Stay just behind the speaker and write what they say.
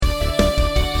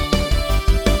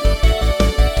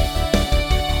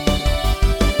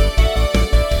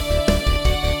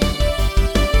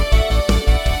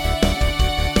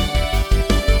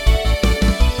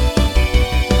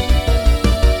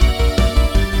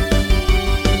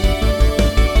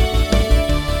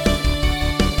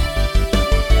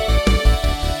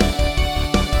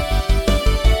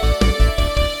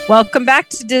Welcome back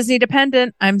to Disney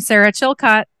Dependent. I'm Sarah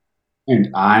Chilcott. And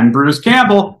I'm Bruce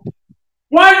Campbell.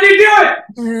 Why did he do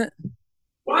it?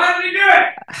 Why did he do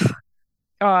it?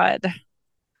 God.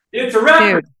 It's a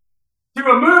reference to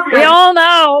a movie. We all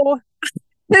know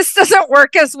this doesn't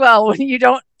work as well when you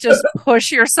don't just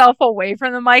push yourself away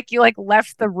from the mic. You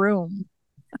left the room.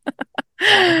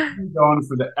 I'm going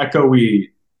for the echoey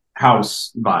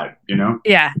house vibe, you know?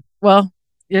 Yeah. Well,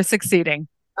 you're succeeding.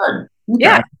 Good.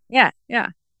 Okay. Yeah.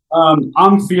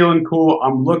 I'm feeling cool.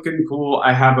 I'm looking cool.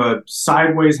 I have a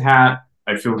sideways hat.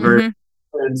 I feel very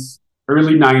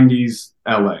early 90s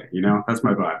LA, you know? That's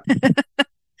my vibe.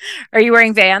 Are you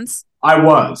wearing Vans? I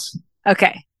was.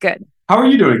 Okay, good. How are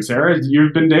you doing, Sarah?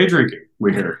 You've been day drinking,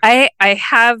 we hear. I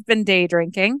have been day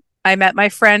drinking. I met my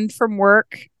friend from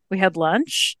work. We had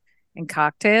lunch and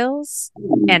cocktails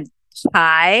and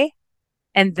pie.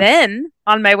 And then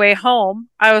on my way home,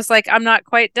 I was like, I'm not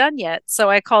quite done yet. So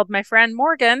I called my friend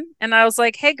Morgan and I was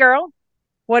like, hey, girl,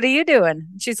 what are you doing?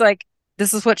 She's like,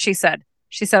 this is what she said.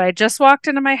 She said, I just walked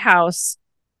into my house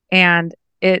and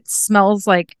it smells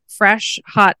like fresh,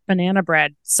 hot banana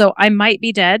bread. So I might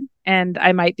be dead and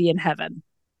I might be in heaven.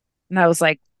 And I was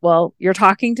like, well, you're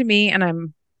talking to me and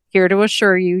I'm here to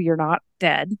assure you you're not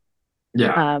dead.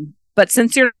 Yeah. But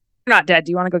since you're not dead,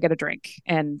 do you want to go get a drink?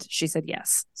 And she said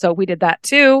yes. So we did that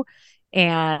too.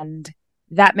 And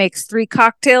that makes 3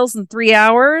 cocktails in 3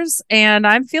 hours. And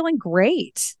I'm feeling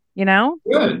great, you know?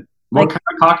 Good. What kind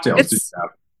of cocktails did you have?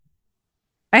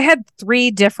 I had 3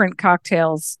 different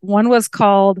cocktails. One was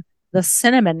called the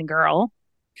Cinnamon Girl.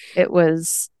 It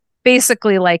was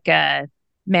basically like a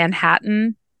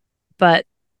Manhattan, but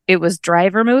it was dry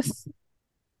vermouth.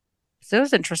 So it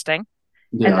was interesting.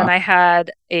 Yeah. And then I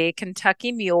had a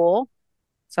Kentucky Mule.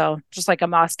 So just like a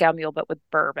Moscow Mule, but with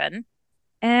bourbon.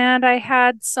 And I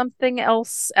had something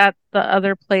else at the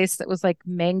other place that was like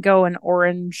mango and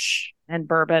orange and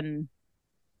bourbon.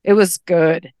 It was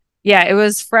good. Yeah, it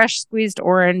was fresh squeezed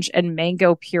orange and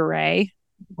mango puree.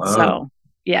 Wow. So,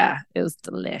 yeah, it was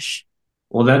delish.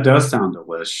 Well, that does sound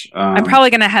delish. I'm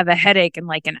probably going to have a headache in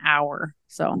like an hour.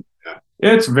 So, yeah.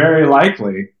 It's very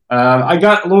likely. I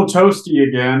got a little toasty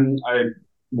again. I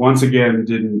once again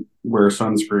didn't wear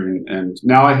sunscreen, and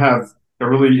now I have a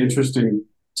really interesting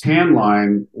tan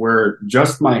line where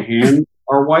just my hands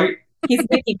are white. He's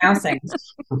Mickey Mousing.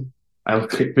 I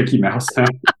look like Mickey Mouse now.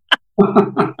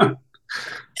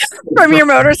 From your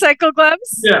motorcycle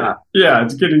gloves? Yeah,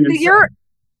 it's getting insane.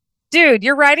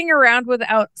 You're riding around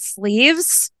without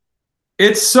sleeves?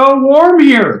 It's so warm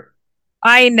here.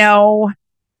 I know.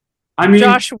 I mean,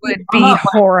 Josh would be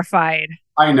horrified.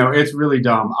 I know, it's really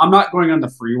dumb. I'm not going on the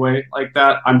freeway like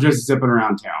that. I'm just zipping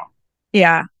around town.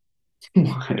 Yeah.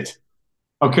 What?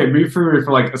 Okay, be freeway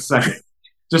for like a second.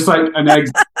 Just like an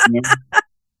exit. You know?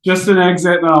 Just an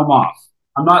exit and I'm off.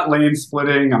 I'm not lane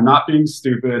splitting. I'm not being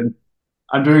stupid.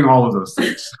 I'm doing all of those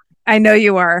things. I know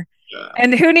you are. Yeah.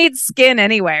 And who needs skin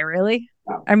anyway, really?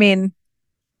 Yeah. I mean.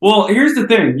 Well, here's the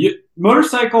thing.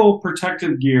 Motorcycle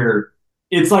protective gear,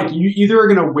 it's like you either are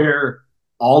going to wear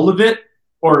all of it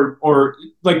or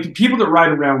like the people that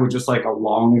ride around with just like a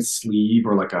long sleeve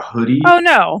or like a hoodie. Oh,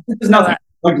 no. There's nothing.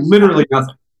 Like literally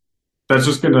nothing. That's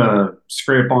just going to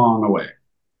scrape on away.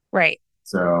 Right.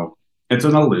 So it's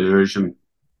an illusion.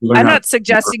 I'm not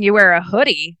suggesting you wear a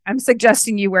hoodie. I'm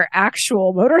suggesting you wear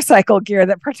actual motorcycle gear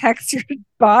that protects your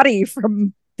body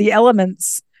from the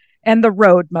elements and the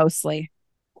road mostly.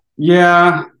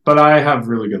 Yeah, but I have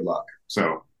really good luck.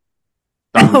 So.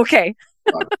 Okay.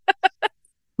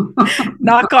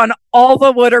 Knock on all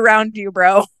the wood around you,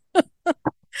 bro.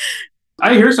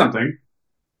 I hear something.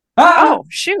 Oh,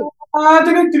 shoot.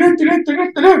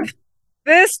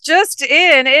 This just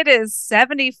in, it is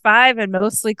 75 and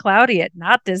mostly cloudy at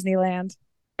not Disneyland.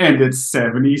 And it's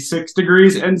 76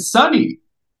 degrees and sunny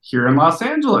here in Los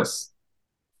Angeles.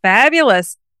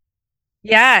 Fabulous.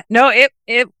 Yeah, no,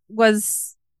 it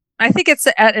was, I think it's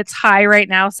at its high right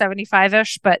now,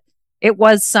 75-ish, but it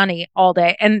was sunny all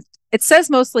day. And it says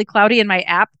mostly cloudy in my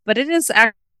app, but it is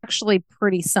actually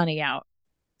pretty sunny out.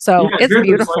 So yeah, it's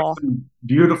beautiful. Like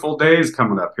beautiful days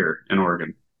coming up here in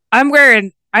Oregon. I'm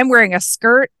wearing a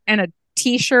skirt and a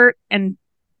t-shirt and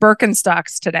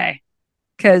Birkenstocks today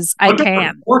because I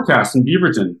can. Forecast in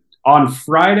Beaverton on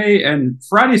Friday, and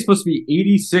Friday's supposed to be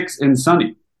 86 and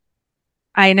sunny.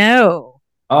 I know.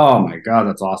 Oh my God,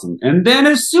 that's awesome. And then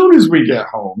as soon as we get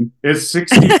home, it's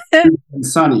 60 and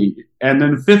sunny, and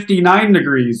then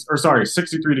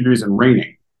 63 degrees and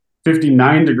raining.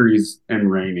 59 degrees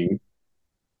and raining.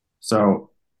 So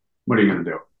what are you going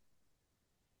to do?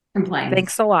 Complain.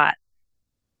 Thanks a lot.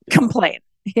 Complain.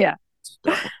 Yeah.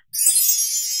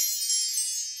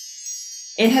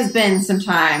 It has been some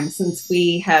time since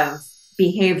we have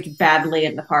behaved badly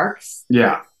in the parks.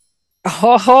 Yeah.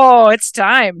 Oh, it's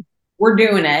time. We're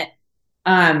doing it.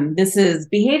 This is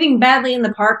Behaving Badly in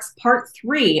the Parks, Part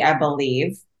 3, I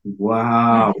believe.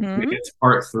 Wow. It's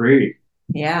part 3.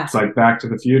 Yeah. It's like Back to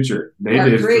the Future. They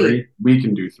Part did 3. 3. We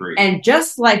can do 3. And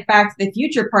just like Back to the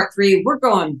Future Part 3, we're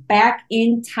going back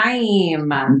in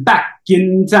time. Back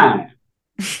in time.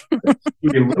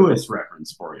 Huey Lewis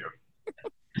reference for you.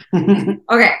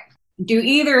 Okay. Do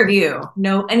either of you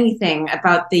know anything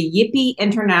about the Yippie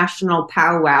International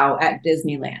Pow-Wow at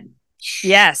Disneyland?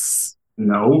 Yes.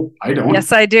 No, I don't.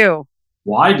 Yes, I do.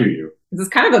 Why do you? This is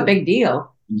kind of a big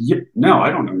deal. No, I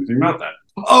don't know anything about that.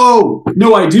 Oh,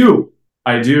 no, I do.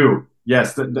 I do.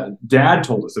 Yes, Dad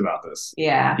told us about this.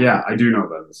 Yeah. Yeah, I do know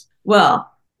about this. Well,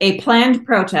 a planned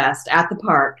protest at the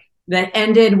park that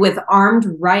ended with armed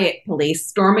riot police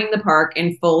storming the park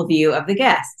in full view of the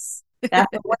guests. That's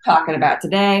what we're talking about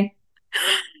today.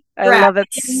 I love it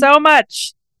so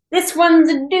much. This one's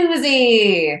a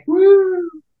doozy. Woo.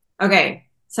 Okay,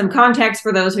 some context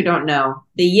for those who don't know.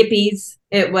 The Yippies,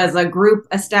 it was a group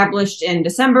established in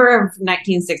December of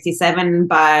 1967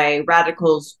 by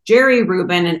radicals Jerry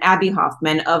Rubin and Abby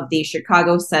Hoffman of the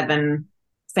Chicago 7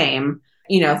 fame.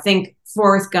 You know, think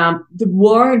Forrest Gump, the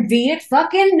war in Vietnam.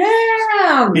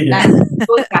 Yeah.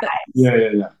 Those guys.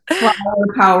 Yeah. Flower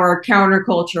power,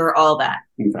 counterculture, all that.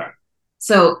 Okay.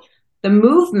 So the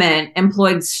movement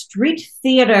employed street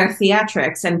theater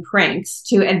theatrics and pranks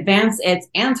to advance its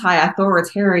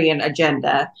anti-authoritarian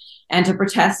agenda and to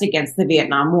protest against the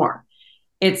Vietnam War.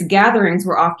 Its gatherings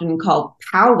were often called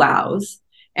Pow-Wows,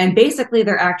 and basically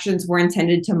their actions were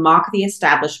intended to mock the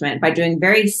establishment by doing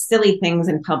very silly things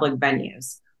in public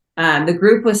venues. The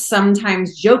group was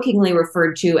sometimes jokingly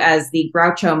referred to as the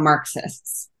Groucho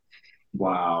Marxists.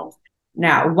 Wow.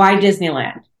 Now, why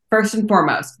Disneyland? First and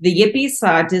foremost, the Yippies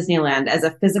saw Disneyland as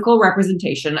a physical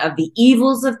representation of the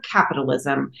evils of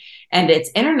capitalism, and its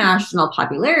international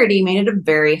popularity made it a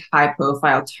very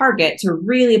high-profile target to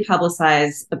really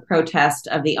publicize the protest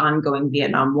of the ongoing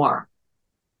Vietnam War.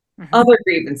 Mm-hmm. Other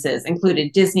grievances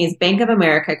included Disney's Bank of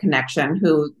America connection,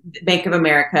 who Bank of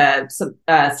America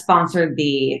sponsored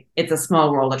the It's a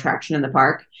Small World attraction in the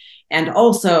park, and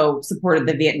also supported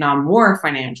the Vietnam War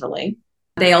financially.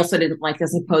 They also didn't like the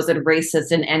supposed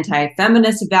racist and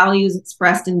anti-feminist values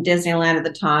expressed in Disneyland at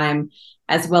the time,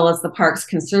 as well as the park's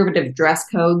conservative dress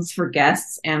codes for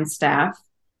guests and staff.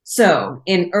 So,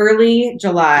 in early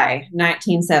July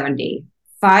 1970,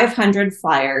 500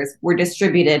 flyers were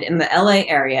distributed in the LA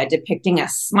area depicting a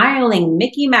smiling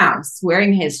Mickey Mouse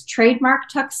wearing his trademark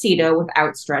tuxedo with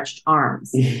outstretched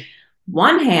arms.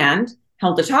 One hand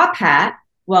held a top hat,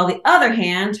 while the other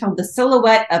hand held the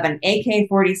silhouette of an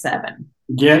AK-47.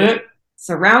 Get it?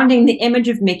 Surrounding the image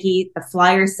of Mickey, the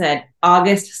flyer said,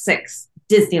 August 6th,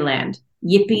 Disneyland,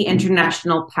 Yippie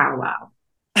International Pow-Wow.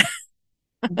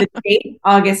 The date,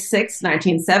 August 6th,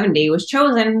 1970, was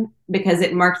chosen because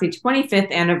it marked the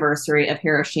 25th anniversary of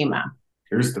Hiroshima.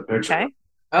 Here's the picture. Okay.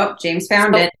 Oh, James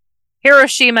found it.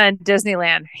 Hiroshima and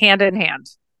Disneyland, hand in hand.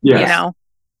 Yes. You know?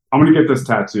 I'm going to get this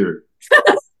tattooed.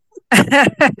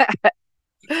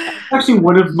 Actually,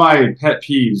 one of my pet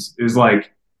peeves is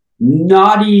like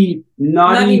naughty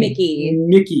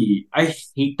Mickey. I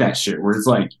hate that shit where it's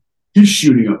like he's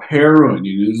shooting up heroin and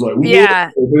it's like,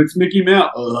 yeah, but it's Mickey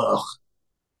Mouse. Ugh.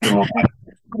 God.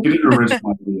 Get an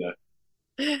original idea.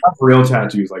 Have real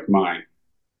tattoos like mine.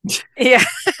 Yeah.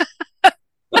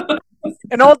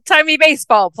 An old-timey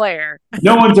baseball player.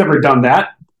 No one's ever done that.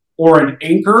 Or an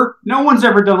anchor. No one's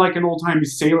ever done like an old-timey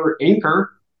sailor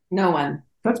anchor. No one.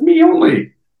 That's me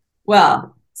only.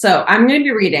 Well, so I'm going to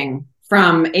be reading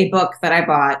from a book that I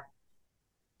bought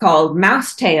called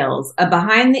Mouse Tales, A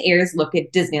Behind the Ears Look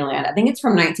at Disneyland. I think it's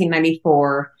from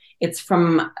 1994. It's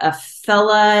from a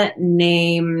fella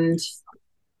named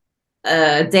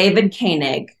David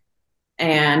Koenig.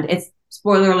 And it's,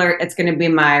 spoiler alert, it's going to be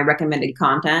my recommended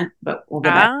content, but we'll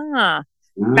get back.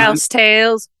 Mouse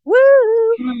Tales.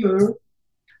 Woo!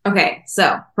 Okay,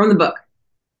 so from the book.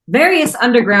 Various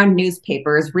underground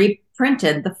newspapers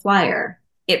reprinted the flyer.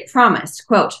 It promised,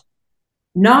 quote,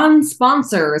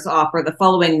 non-sponsors offer the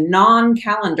following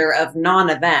non-calendar of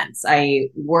non-events.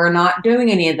 We're not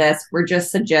doing any of this. We're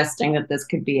just suggesting that this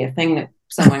could be a thing that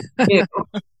someone could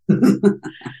do.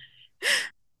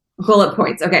 Bullet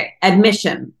points. Okay.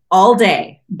 Admission all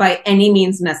day by any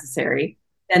means necessary.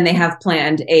 Then they have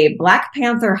planned a Black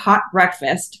Panther hot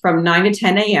breakfast from 9 to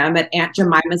 10 a.m. at Aunt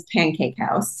Jemima's Pancake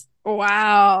House.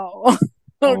 Wow.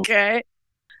 Okay.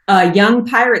 A Young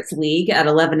Pirates League at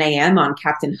 11 a.m. on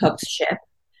Captain Hook's ship.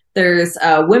 There's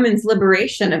a women's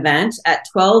liberation event at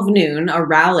 12 noon, a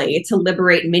rally to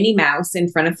liberate Minnie Mouse in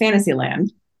front of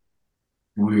Fantasyland.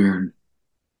 Weird.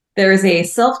 There's a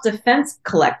self-defense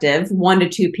collective, 1 to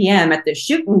 2 p.m. at the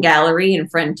Shooting Gallery in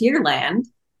Frontierland.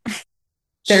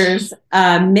 There's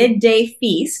a midday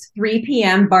feast, 3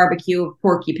 p.m. barbecue of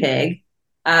Porky Pig.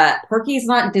 Porky's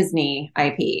not Disney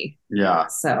IP. Yeah.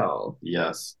 So.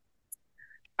 Yes.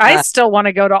 I still want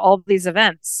to go to all these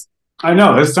events. I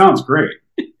know. This sounds great.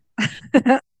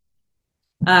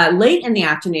 Late in the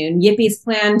afternoon, Yippies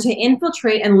plan to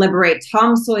infiltrate and liberate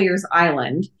Tom Sawyer's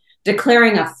Island,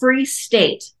 declaring a free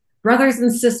state. Brothers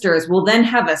and sisters will then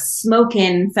have a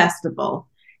smoke-in festival.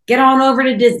 Get on over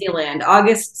to Disneyland,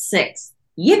 August 6th.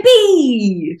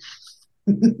 Yippee!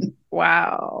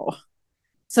 Wow.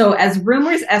 So as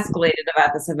rumors escalated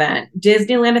about this event,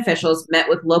 Disneyland officials met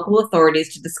with local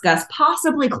authorities to discuss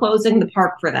possibly closing the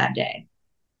park for that day.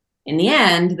 In the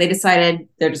end, they decided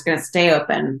they're just going to stay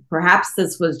open. Perhaps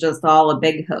this was just all a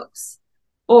big hoax.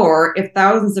 Or if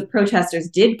thousands of protesters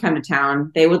did come to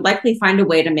town, they would likely find a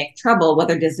way to make trouble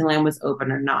whether Disneyland was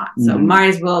open or not. So might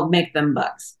as well make them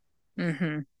bucks.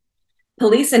 Mm-hmm.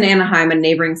 Police in Anaheim and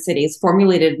neighboring cities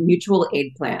formulated mutual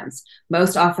aid plans.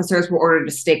 Most officers were ordered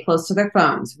to stay close to their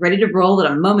phones, ready to roll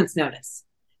at a moment's notice.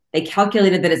 They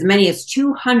calculated that as many as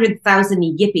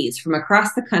 200,000 Yippies from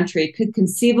across the country could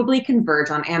conceivably converge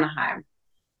on Anaheim.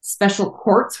 Special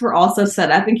courts were also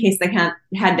set up in case they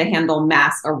had to handle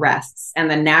mass arrests, and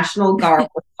the National Guard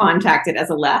was contacted as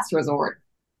a last resort.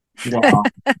 Wow.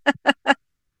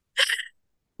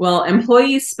 Well,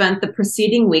 employees spent the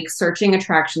preceding week searching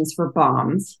attractions for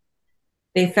bombs.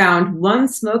 They found one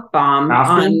smoke bomb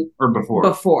or before?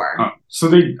 Before. Oh, so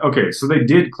they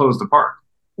did close the park.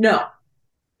 No.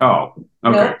 Oh,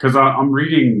 okay. Because I'm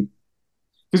reading.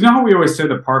 Because you know how we always say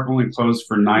the park only closed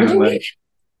for 9/11.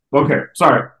 Okay,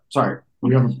 sorry.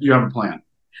 You have a plan.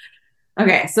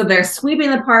 Okay, so they're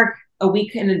sweeping the park a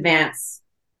week in advance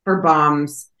for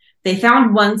bombs. They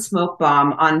found one smoke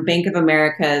bomb on Bank of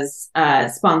America's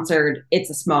sponsored It's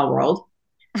a Small World.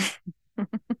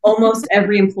 Almost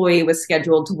every employee was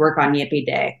scheduled to work on Yippie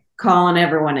Day, calling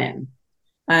everyone in.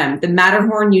 The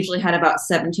Matterhorn usually had about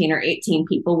 17 or 18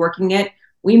 people working it.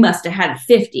 We must have had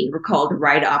 50, recalled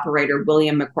ride operator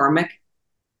William McCormick.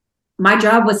 My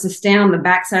job was to stand on the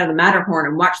backside of the Matterhorn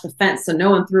and watch the fence so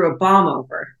no one threw a bomb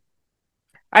over.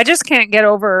 I just can't get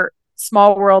over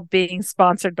Small World being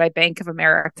sponsored by Bank of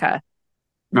America.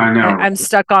 I know. I'm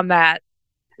stuck on that.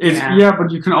 Yeah,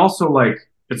 but you can also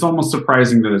it's almost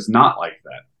surprising that it's not like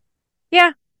that.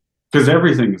 Yeah. Because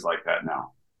everything is like that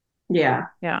now. Yeah.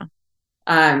 Yeah.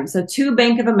 So 2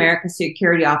 Bank of America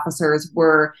security officers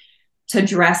were to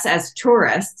dress as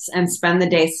tourists and spend the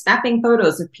day snapping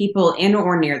photos of people in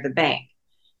or near the bank.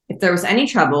 If there was any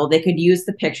trouble, they could use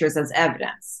the pictures as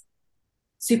evidence.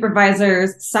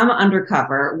 Supervisors, some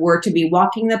undercover, were to be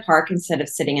walking the park instead of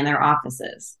sitting in their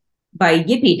offices. By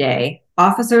Yippie Day,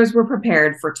 officers were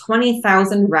prepared for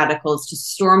 20,000 radicals to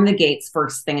storm the gates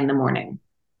first thing in the morning.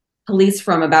 Police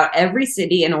from about every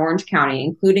city in Orange County,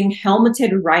 including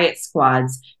helmeted riot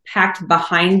squads, packed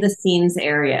behind-the-scenes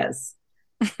areas.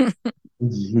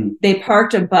 They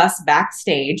parked a bus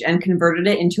backstage and converted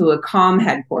it into a comm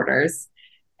headquarters.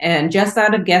 And just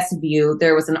out of guest view,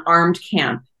 there was an armed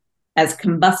camp, as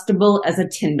combustible as a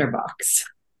tinderbox.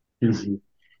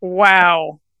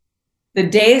 Wow. The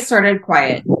day started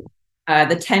quiet.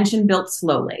 The tension built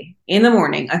slowly. In the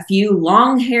morning, a few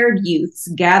long-haired youths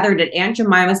gathered at Aunt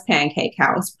Jemima's Pancake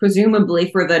House,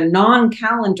 presumably for the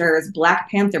non-calendar's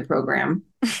Black Panther program.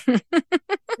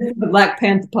 The Black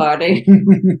Panther Party.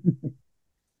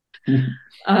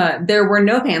 There were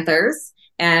no Panthers,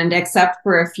 and except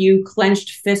for a few clenched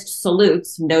fist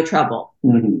salutes, no trouble.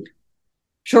 Mm-hmm.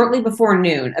 Shortly before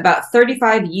noon, about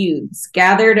 35 youths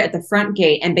gathered at the front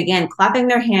gate and began clapping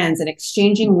their hands and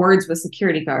exchanging words with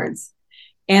security guards.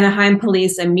 Anaheim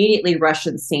police immediately rushed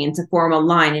to the scene to form a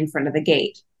line in front of the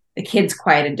gate. The kids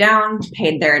quieted down,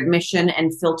 paid their admission,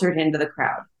 and filtered into the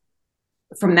crowd.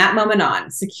 From that moment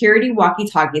on, security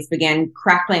walkie-talkies began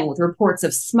crackling with reports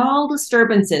of small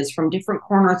disturbances from different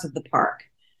corners of the park.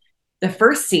 The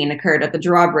first scene occurred at the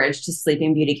drawbridge to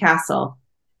Sleeping Beauty Castle.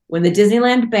 When the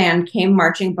Disneyland band came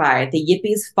marching by, the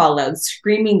Yippies followed,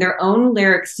 screaming their own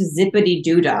lyrics to Zippity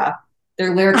Doodah.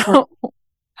 Their lyrics were,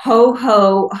 "Ho,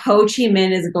 ho, Ho Chi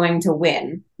Minh is going to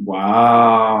win."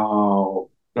 Wow.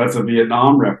 That's a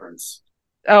Vietnam reference.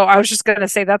 Oh, I was just going to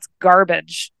say that's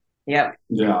garbage. Yep.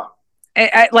 Yeah.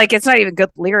 It's not even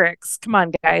good lyrics. Come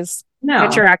on, guys. No.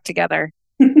 Get your act together.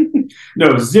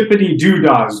 No, Zippity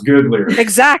Doodah's good lyrics.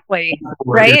 Exactly.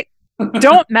 Right?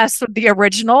 Don't mess with the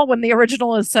original when the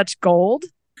original is such gold.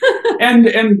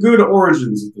 and good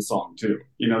origins of the song too.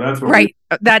 That's what right.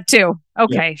 That too.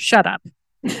 Okay, shut up.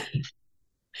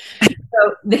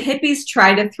 So the hippies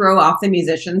try to throw off the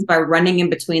musicians by running in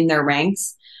between their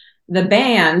ranks. The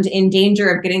band, in danger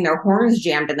of getting their horns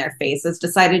jammed in their faces,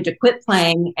 decided to quit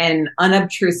playing and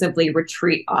unobtrusively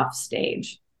retreat off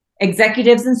stage.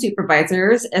 Executives and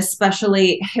supervisors,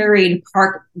 especially harried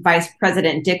Park Vice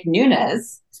President Dick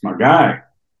Nunes, it's my guy,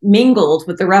 mingled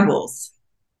with the rebels.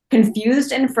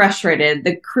 Confused and frustrated,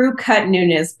 the crew cut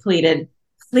Nunes pleaded,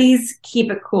 "Please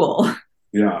keep it cool."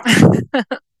 Yeah.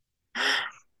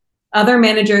 Other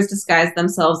managers disguised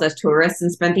themselves as tourists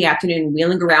and spent the afternoon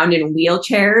wheeling around in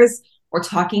wheelchairs or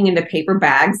talking into paper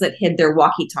bags that hid their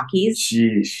walkie-talkies.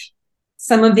 Sheesh.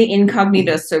 Some of the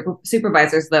incognito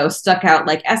supervisors, though, stuck out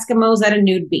like Eskimos at a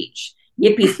nude beach.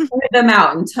 Yippies pointed them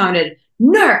out and taunted,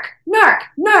 "Narc, narc,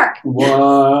 narc."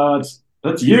 What?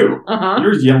 That's you.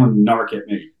 You're yelling narc at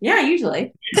me. Yeah,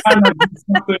 usually.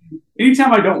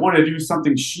 Anytime I don't want to do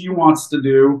something she wants to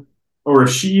do, or if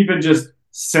she even just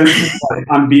senses like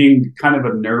I'm being kind of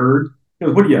a nerd,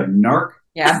 goes, "What are you, a narc?"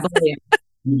 Yeah, bullying.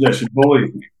 Yeah, she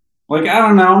bullies me. Like, I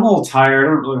don't know, I'm a little tired.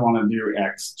 I don't really want to do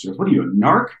X. She goes, "What are you, a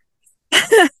narc?"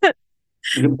 I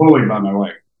get bullied by my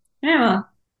wife. Yeah.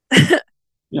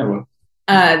 Yeah, well.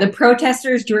 The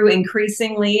protesters grew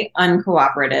increasingly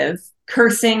uncooperative,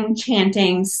 cursing,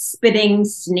 chanting, spitting,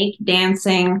 snake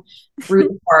dancing through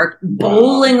the park,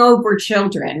 bowling over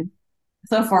children.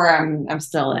 So far, I'm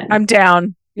still in. I'm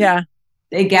down. Yeah.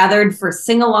 They gathered for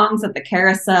sing-alongs at the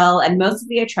carousel and most of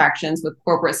the attractions with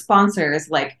corporate sponsors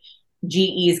like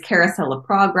GE's Carousel of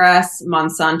Progress,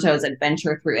 Monsanto's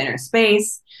Adventure Through Inner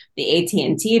Space, the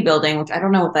AT&T building, which I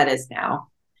don't know what that is now,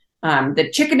 the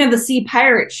Chicken of the Sea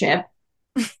pirate ship.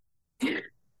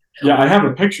 Yeah, I have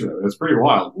a picture of it. It's pretty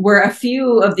wild. Where a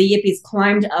few of the Yippies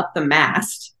climbed up the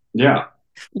mast. Yeah.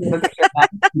 You have a picture of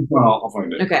that? Well, I'll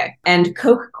find it. Okay. And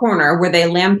Coke Corner, where they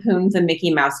lampooned the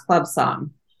Mickey Mouse Club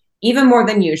song. Even more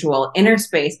than usual, Inner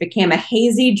Space became a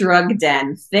hazy drug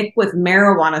den thick with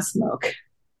marijuana smoke.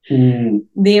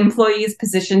 The employees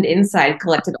positioned inside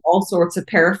collected all sorts of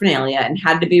paraphernalia and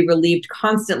had to be relieved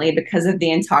constantly because of the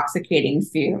intoxicating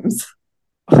fumes.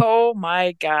 Oh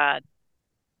my God.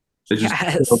 They just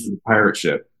killed the pirate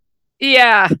ship.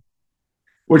 Yeah.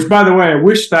 Which, by the way, I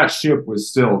wish that ship was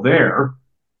still there.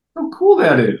 How cool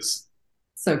that is.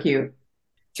 So cute.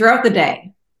 Throughout the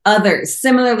day, others,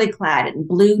 similarly clad in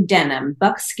blue denim,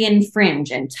 buckskin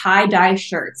fringe, and tie-dye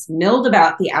shirts, milled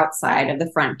about the outside of the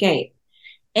front gate.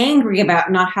 Angry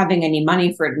about not having any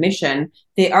money for admission,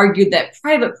 they argued that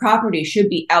private property should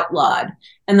be outlawed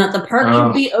and that the park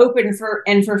should be open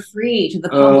for free to the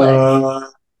public.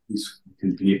 These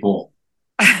fucking people.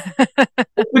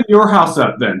 Open your house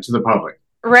up then to the public.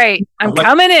 Right. I'm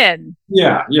coming in.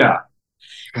 Yeah, yeah.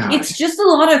 God. It's just a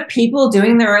lot of people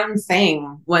doing their own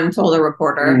thing, one told a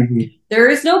reporter. Mm-hmm. There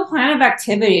is no plan of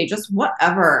activity, just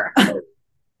whatever.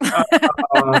 I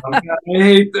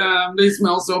hate them. They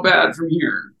smell so bad from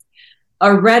here.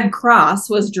 A red cross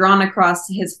was drawn across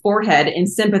his forehead in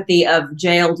sympathy of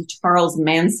jailed Charles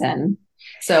Manson.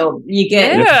 So you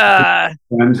get...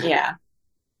 Yeah.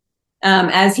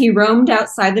 As he roamed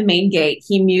outside the main gate,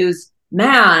 he mused,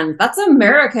 "Man, that's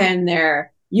America in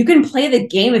there. You can play the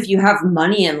game if you have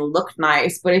money and look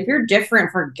nice, but if you're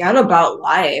different, forget about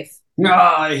life." No,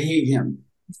 I hate him.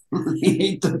 I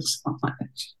hate them so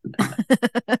much.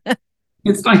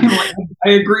 It's not even like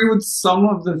I agree with some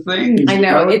of the things. I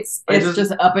know. It's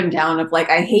just up and down of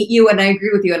like, I hate you and I agree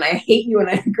with you, and I hate you and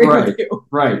I agree with you.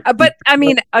 Right. But I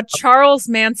mean, a Charles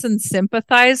Manson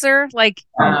sympathizer, like,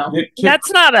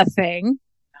 that's not a thing.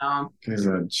 He's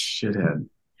a shithead.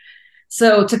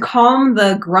 So to calm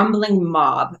the grumbling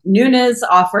mob, Nunes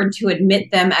offered to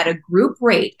admit them at a group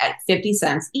rate at 50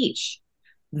 cents each.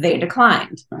 They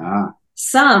declined.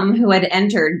 Some who had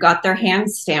entered got their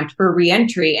hands stamped for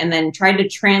re-entry and then tried to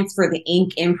transfer the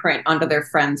ink imprint onto their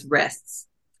friends' wrists.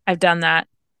 I've done that.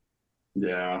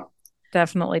 Yeah.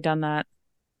 Definitely done that.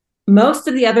 Most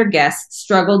of the other guests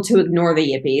struggled to ignore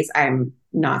the Yippies. I'm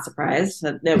not surprised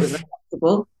that it was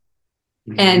impossible.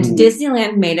 And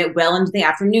Disneyland made it well into the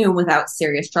afternoon without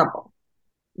serious trouble.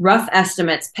 Rough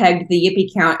estimates pegged the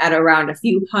Yippie count at around a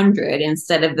few hundred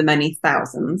instead of the many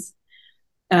thousands.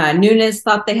 Nunes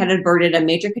thought they had averted a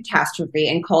major catastrophe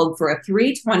and called for a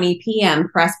 3:20 p.m.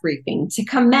 press briefing to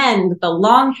commend the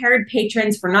long-haired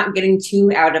patrons for not getting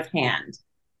too out of hand.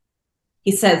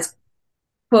 He says,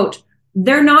 quote,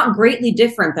 "They're not greatly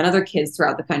different than other kids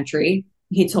throughout the country,"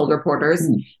 he told reporters.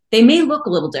 "They may look a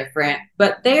little different,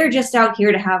 but they're just out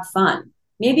here to have fun.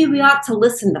 Maybe we ought to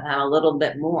listen to them a little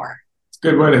bit more." It's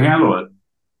a good way to handle it.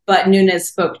 But Nunes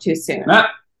spoke too soon.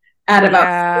 At about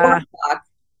 4 Yeah. o'clock,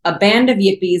 a band of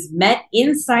Yippies met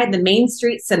inside the Main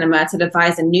Street Cinema to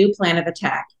devise a new plan of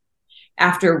attack.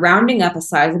 After rounding up a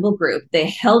sizable group, they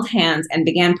held hands and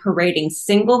began parading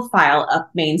single file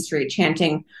up Main Street,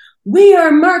 chanting, "We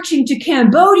are marching to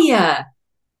Cambodia!"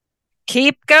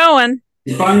 Keep going.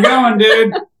 Keep on going,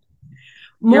 dude.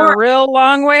 You're a real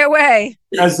long way away.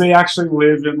 As they actually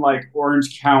live in like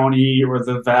Orange County or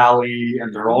the Valley,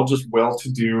 and they're all just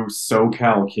well-to-do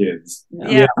SoCal kids.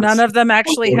 Yeah, none of them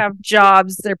actually have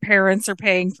jobs. Their parents are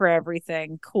paying for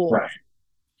everything. Cool. Right.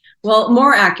 Well,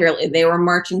 more accurately, they were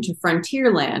marching to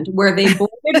Frontierland, where they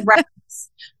boarded rafts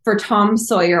for Tom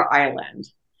Sawyer Island.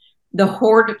 The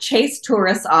horde chased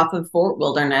tourists off of Fort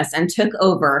Wilderness and took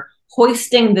over,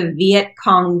 hoisting the Viet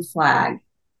Cong flag.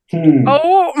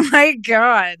 Oh my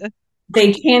God.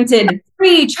 They chanted,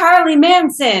 "Free Charlie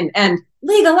Manson" and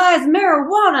 "Legalize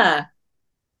marijuana."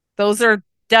 Those are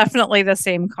definitely the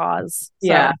same cause. So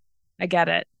Yeah. I get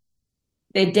it.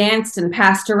 They danced and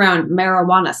passed around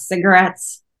marijuana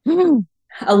cigarettes.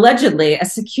 Allegedly, a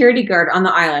security guard on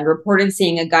the island reported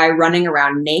seeing a guy running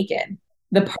around naked.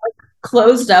 The park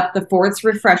closed up the fort's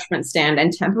refreshment stand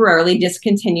and temporarily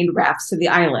discontinued rafts to the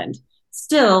island.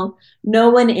 Still, no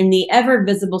one in the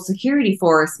ever-visible security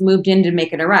force moved in to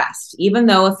make an arrest, even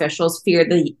though officials feared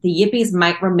the Yippies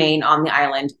might remain on the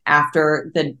island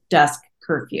after the dusk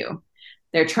curfew.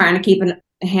 They're trying to keep a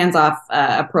hands-off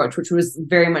approach, which was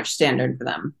very much standard for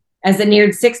them. As it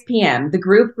neared 6 p.m., the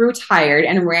group grew tired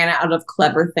and ran out of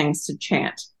clever things to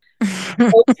chant.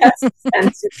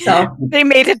 They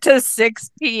made it to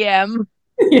 6 p.m.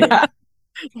 Yeah.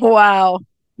 Wow.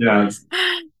 Yeah.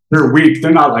 They're weak.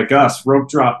 They're not like us. Rope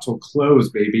drop till close,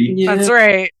 baby. Yeah. That's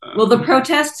right. Well, the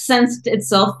protest sensed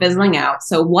itself fizzling out,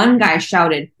 so one guy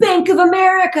shouted, "Bank of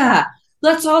America!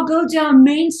 Let's all go down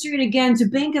Main Street again to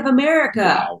Bank of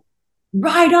America." Wow.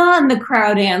 Right on, the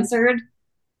crowd answered.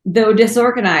 Though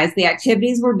disorganized, the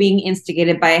activities were being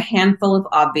instigated by a handful of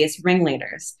obvious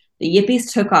ringleaders. The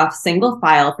Yippies took off single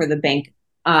file for the bank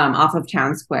off of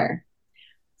Town Square.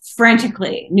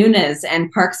 Frantically, Nunes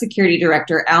and Park Security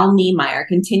Director Al Niemeyer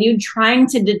continued trying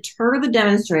to deter the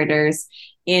demonstrators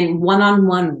in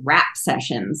one-on-one rap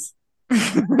sessions.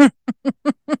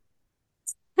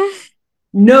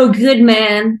 "No good,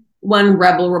 man," one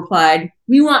rebel replied.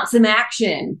 "We want some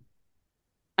action."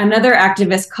 Another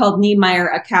activist called Niemeyer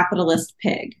a capitalist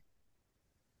pig.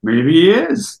 Maybe he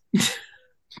is.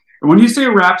 When you say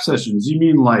rap sessions, you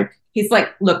mean like... He's like,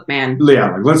 "Look, man. Yeah,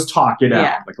 like let's talk it out.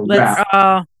 Yeah, Like a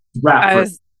rap.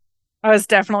 I was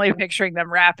definitely picturing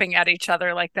them rapping at each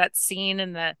other like that scene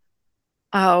in the...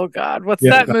 Oh, God. What's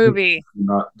that movie?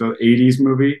 The 80s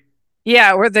movie?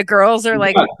 Yeah, where the girls are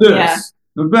like... This. Yeah.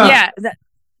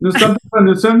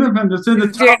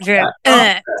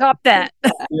 Top that.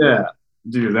 Yeah.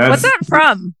 Dude, that's... What's that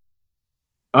from?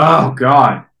 Oh,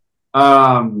 God.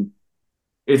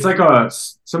 It's like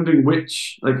something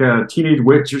witch, like a teenage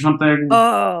witch or something.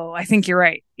 Oh, I think you're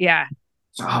right. Yeah.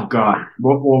 Oh, God.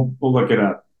 We'll look it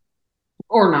up.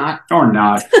 Or not. Or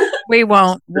not. We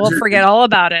won't. We'll forget all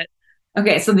about it.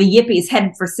 Okay, so the Yippies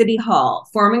headed for City Hall,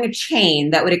 forming a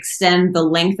chain that would extend the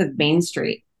length of Main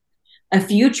Street. A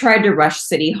few tried to rush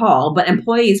City Hall, but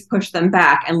employees pushed them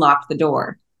back and locked the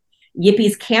door.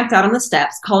 Yippies camped out on the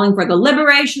steps, calling for the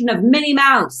liberation of Minnie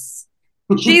Mouse.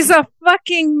 She's a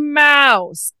fucking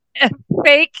mouse. A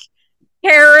fake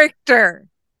character.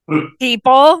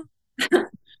 People.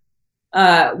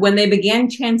 When they began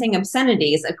chanting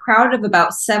obscenities, a crowd of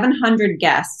about 700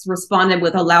 guests responded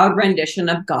with a loud rendition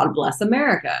of "God Bless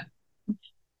America."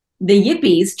 The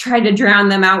Yippies tried to drown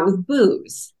them out with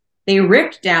booze. They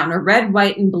ripped down a red,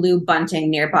 white, and blue bunting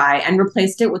nearby and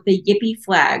replaced it with the Yippie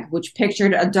flag, which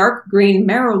pictured a dark green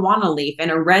marijuana leaf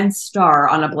and a red star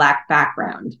on a black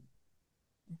background.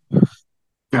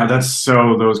 God, that's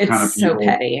so those kind of people. It's so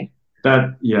petty.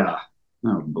 Yeah.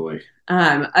 Oh, boy.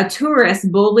 A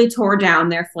tourist boldly tore down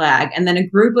their flag, and then a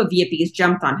group of Yippies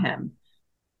jumped on him.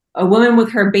 A woman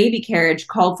with her baby carriage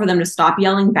called for them to stop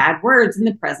yelling bad words in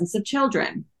the presence of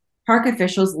children. Park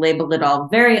officials labeled it all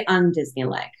very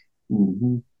un-Disney-like.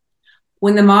 Mm-hmm.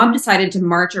 When the mob decided to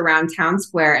march around Town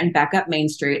Square and back up Main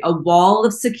Street, a wall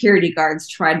of security guards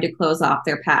tried to close off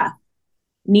their path.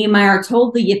 Niemeyer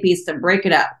told the Yippies to break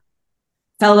it up.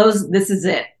 "Fellows, this is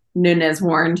it," Nunes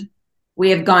warned. "We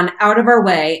have gone out of our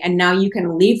way, and now you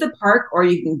can leave the park or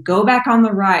you can go back on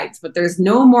the rides, but there's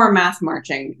no more mass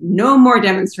marching, no more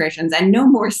demonstrations, and no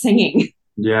more singing."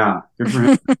 Yeah, good for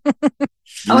him.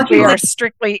 We are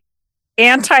strictly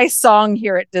anti-song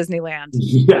here at Disneyland.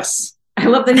 Yes. I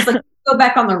love that he's like, "Go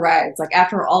back on the rides." Like,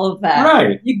 after all of that,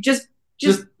 right? You just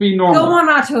be normal. Go on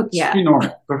Autopia. Just be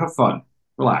normal. Go have fun.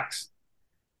 Relax.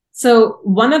 So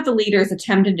one of the leaders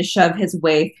attempted to shove his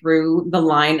way through the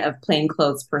line of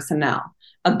plainclothes personnel.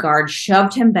 A guard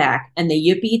shoved him back, and the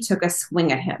Yippie took a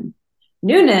swing at him.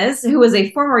 Nunes, who was a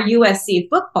former USC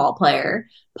football player,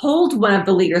 pulled one of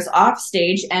the leaders off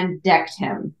stage and decked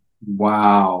him.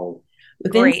 Wow.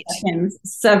 Within seconds,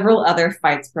 several other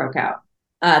fights broke out.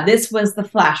 This was the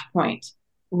flashpoint.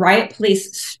 Riot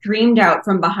police streamed out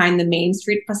from behind the Main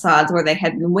Street facades where they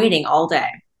had been waiting all day.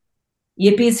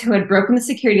 Yippies who had broken the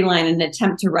security line in an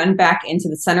attempt to run back into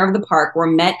the center of the park were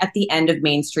met at the end of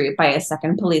Main Street by a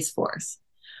second police force.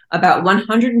 About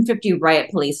 150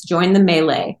 riot police joined the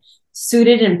melee,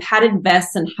 suited in padded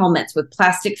vests and helmets with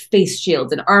plastic face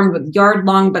shields and armed with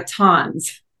yard-long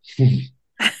batons.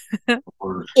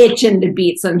 Itching to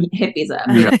beat some hippies up.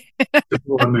 Yeah.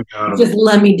 Just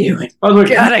let me do it.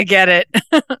 Gotta get it.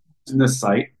 In this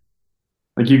site,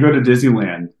 like you go to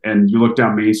Disneyland and you look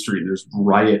down Main Street and there's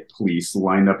riot police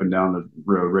lined up and down the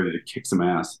road ready to kick some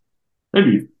ass. That'd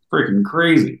be freaking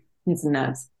crazy. It's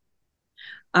nuts.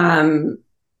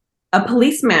 A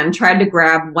policeman tried to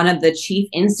grab one of the chief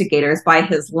instigators by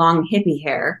his long hippie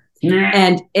hair,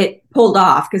 and it pulled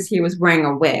off because he was wearing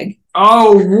a wig.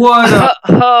 Oh, what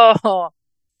a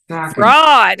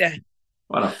fraud.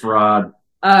 What a fraud.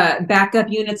 Backup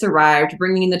units arrived,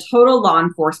 bringing the total law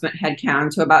enforcement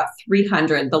headcount to about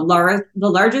 300, the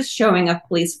largest showing of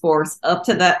police force up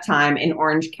to that time in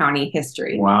Orange County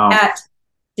history. Wow. At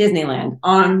Disneyland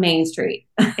on Main Street.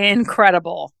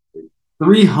 Incredible.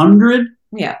 300?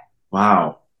 Yeah.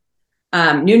 Wow.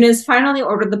 Nunes finally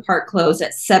ordered the park closed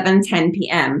at 7:10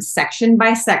 p.m., section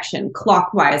by section,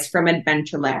 clockwise from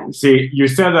Adventureland. See, you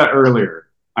said that earlier.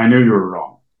 I knew you were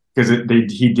wrong because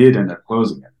he did end up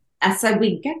closing it. I said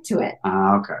we'd get to it.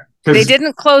 Okay. They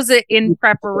didn't close it in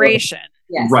preparation.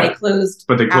 Yes, right. They closed,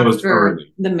 but they closed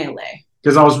early. The melee.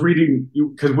 Because I was reading,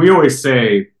 because we always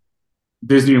say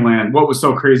Disneyland, what was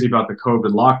so crazy about the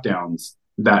COVID lockdowns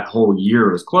that whole year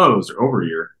was closed, or over a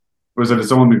year, was that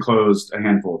it's only been closed a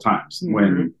handful of times. Mm-hmm.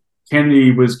 When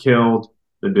Kennedy was killed,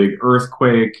 the big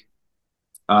earthquake,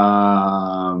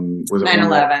 was it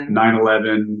 9/11.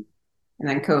 9/11. And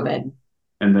then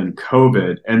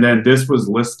COVID. And then this was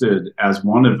listed as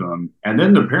one of them. And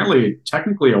then apparently,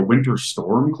 technically, a winter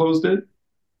storm closed it.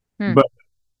 But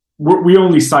we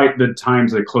only cite the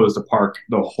times they closed the park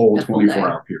the whole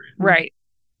 24-hour period. Right.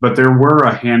 But there were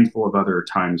a handful of other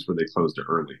times where they closed it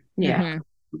early. Yeah. Mm-hmm.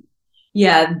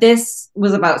 Yeah, this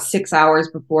was about 6 hours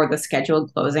before the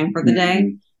scheduled closing for the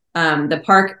day. The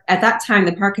park, at that time,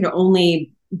 the park had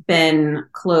only been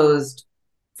closed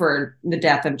for the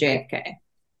death of JFK.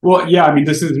 Well, yeah, I mean,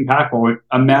 this is impactful.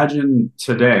 Imagine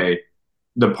today,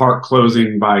 the park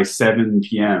closing by 7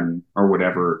 p.m. or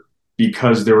whatever,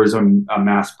 because there was a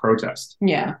mass protest.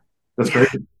 Yeah. That's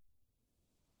crazy.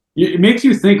 It makes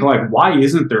you think, like, why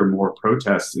isn't there more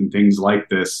protests and things like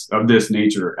this, of this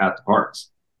nature, at the parks?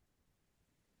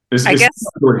 I guess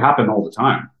it would happen all the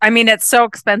time. I mean, it's so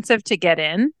expensive to get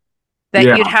in that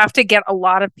you'd have to get a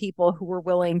lot of people who were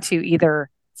willing to either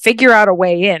figure out a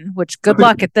way in, which good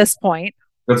luck at this point.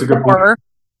 That's a good or point.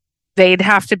 They'd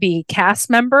have to be cast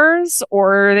members,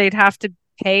 or they'd have to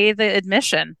pay the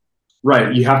admission.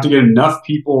 Right. You have to get enough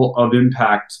people of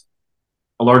impact,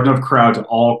 a large enough crowd to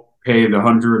all pay the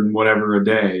 100 and whatever a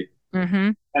day.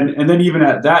 Mm-hmm. And then even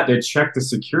at that, they check the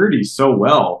security so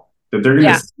well that they're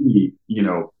going to see,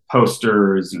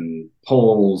 posters and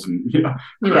polls and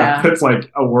it's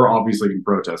like, oh, we're obviously going to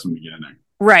protest when we get in there.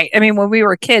 Right. I mean, when we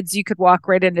were kids, you could walk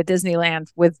right into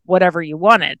Disneyland with whatever you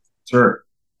wanted. Sure.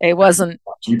 There was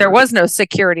no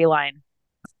security line.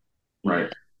 Right.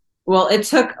 Well, it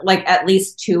took like at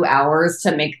least 2 hours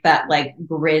to make that like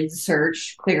grid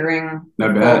search, clearing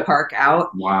the whole park out.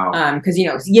 Wow. Because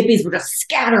Yippies were just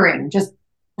scattering, just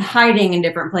hiding in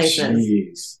different places.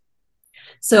 Jeez.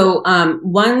 So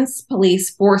once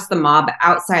police forced the mob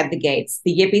outside the gates,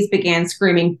 the Yippies began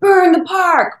screaming, "Burn the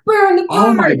park! Burn the park!"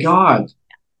 Oh my God.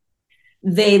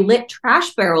 They lit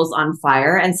trash barrels on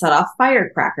fire and set off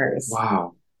firecrackers.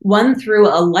 Wow. One threw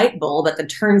a light bulb at the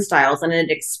turnstiles and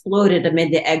it exploded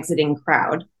amid the exiting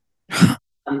crowd.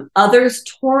 Others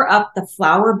tore up the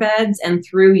flower beds and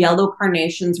threw yellow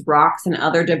carnations, rocks, and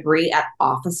other debris at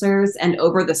officers and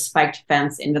over the spiked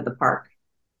fence into the park.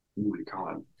 Oh my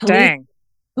God. Dang.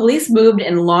 Police moved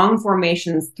in long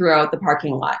formations throughout the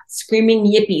parking lot. Screaming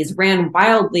Yippies ran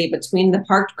wildly between the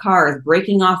parked cars,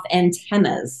 breaking off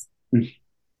antennas.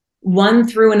 One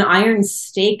threw an iron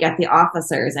stake at the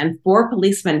officers, and 4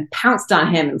 policemen pounced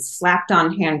on him and slapped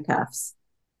on handcuffs.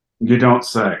 You don't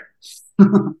say.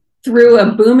 Through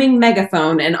a booming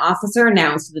megaphone, an officer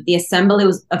announced that the assembly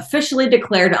was officially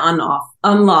declared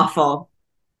unlawful.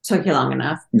 Took you long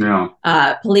enough. No.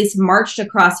 Police marched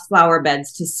across flower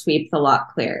beds to sweep the lot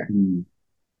clear. Mm.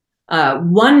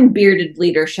 One bearded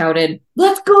leader shouted,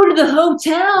 "Let's go to the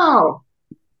hotel!"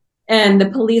 And the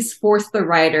police forced the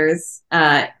rioters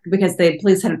because the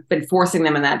police had been forcing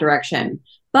them in that direction.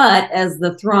 But as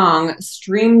the throng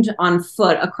streamed on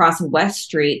foot across West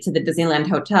Street to the Disneyland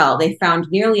Hotel, they found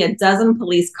nearly a dozen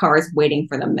police cars waiting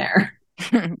for them there.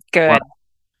 Good. Wow.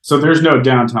 So there's no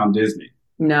downtown Disney.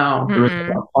 No. There was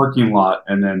a parking lot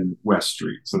and then West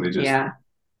Street. So they just Yeah.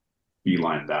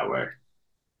 beelined that way.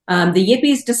 The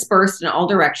Yippies dispersed in all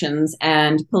directions,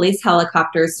 and police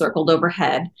helicopters circled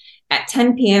overhead. At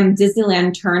 10 p.m.,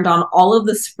 Disneyland turned on all of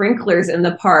the sprinklers in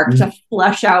the park to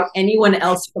flush out anyone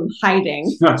else from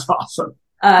hiding. That's awesome.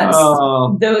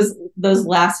 Those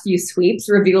last few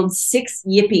sweeps revealed 6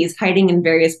 Yippies hiding in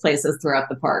various places throughout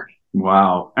the park.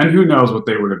 Wow. And who knows what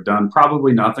they would have done?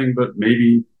 Probably nothing, but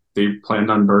maybe they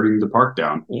planned on burning the park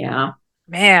down. Yeah.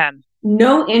 Man.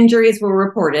 No injuries were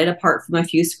reported apart from a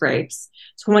few scrapes.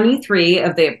 23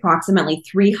 of the approximately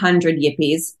 300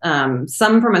 Yippies,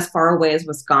 some from as far away as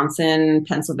Wisconsin,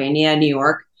 Pennsylvania, New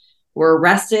York, were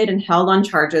arrested and held on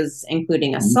charges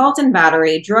including assault and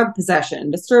battery, drug possession,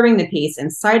 disturbing the peace,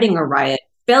 inciting a riot,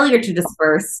 failure to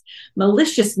disperse,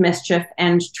 malicious mischief,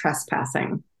 and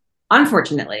trespassing.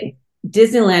 Unfortunately,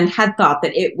 Disneyland had thought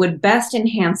that it would best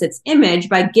enhance its image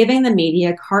by giving the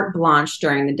media carte blanche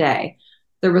during the day.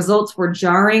 The results were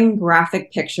jarring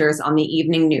graphic pictures on the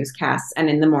evening newscasts and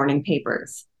in the morning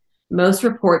papers. Most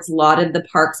reports lauded the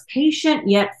park's patient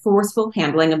yet forceful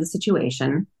handling of the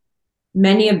situation.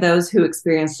 Many of those who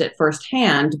experienced it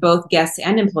firsthand, both guests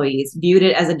and employees, viewed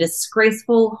it as a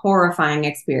disgraceful, horrifying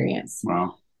experience.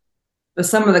 Wow. But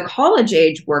some of the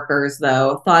college-age workers,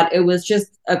 though, thought it was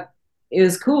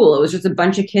cool. It was just a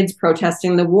bunch of kids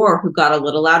protesting the war who got a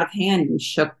little out of hand and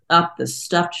shook up the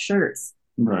stuffed shirts.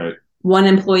 Right. One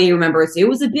employee remembers, "It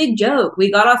was a big joke.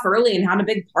 We got off early and had a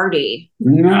big party."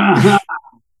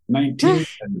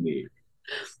 1970.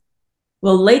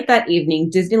 Well, late that evening,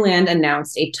 Disneyland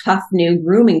announced a tough new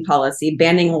grooming policy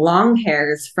banning long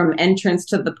hairs from entrance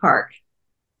to the park.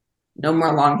 No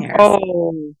more long hairs.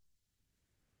 Oh.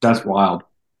 That's wild.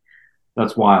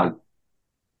 That's wild.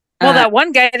 Well, that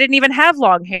one guy didn't even have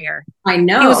long hair. I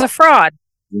know. He was a fraud.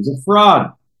 He's a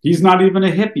fraud. He's not even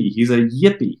a hippie. He's a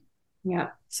yippie. Yeah.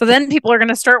 So then people are going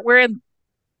to start wearing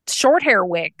short hair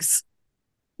wigs.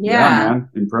 Yeah, man,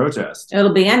 in protest.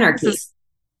 It'll be anarchy.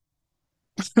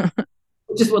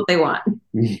 Which is what they want.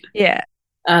 Yeah.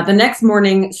 The next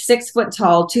morning,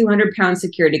 6-foot-tall, 200-pound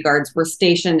security guards were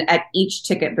stationed at each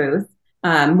ticket booth.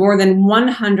 More than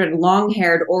 100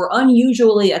 long-haired or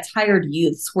unusually attired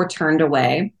youths were turned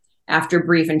away after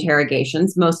brief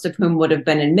interrogations, most of whom would have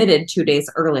been admitted 2 days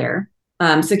earlier.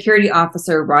 Security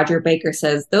officer Roger Baker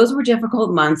says, "Those were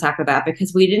difficult months after that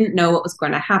because we didn't know what was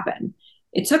going to happen.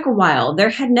 It took a while.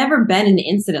 There had never been an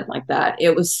incident like that.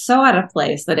 It was so out of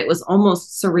place that it was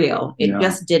almost surreal. It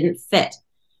just didn't fit.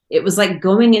 It was like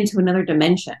going into another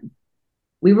dimension.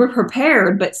 We were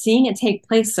prepared, but seeing it take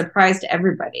place surprised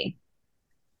everybody."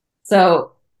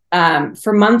 So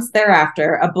for months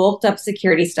thereafter, a bulked up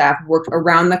security staff worked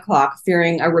around the clock,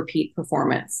 fearing a repeat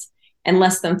performance. And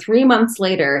less than 3 months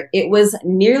later, it was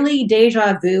nearly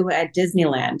deja vu at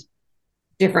Disneyland.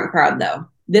 Different crowd, though.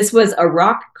 This was a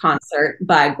rock concert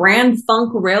by Grand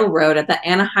Funk Railroad at the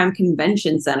Anaheim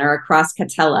Convention Center across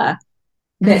Catella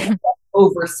that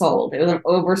oversold. It was an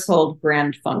oversold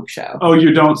Grand Funk show. Oh,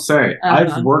 you don't say.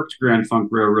 I've worked Grand Funk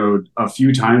Railroad a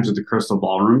few times at the Crystal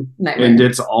Ballroom, and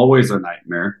it's always a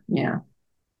nightmare. Yeah.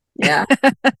 Yeah.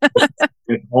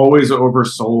 It's always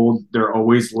oversold. They're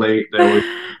always late. They're always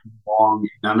long.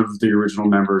 None of the original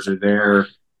members are there.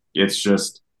 It's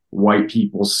just white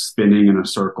people spinning in a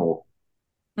circle.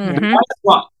 Mm-hmm.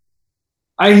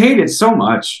 I hate it so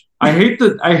much. I hate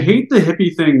the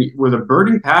hippie thing with a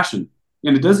burning passion.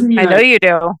 And it doesn't mean I know you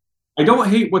do. I don't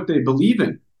hate what they believe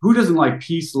in. Who doesn't like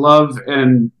peace, love,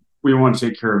 and we want to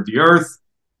take care of the earth?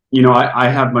 You know, I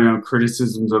have my own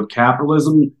criticisms of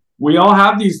capitalism. We all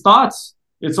have these thoughts.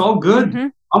 It's all good. Mm-hmm.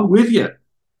 I'm with you.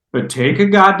 But take a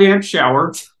goddamn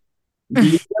shower.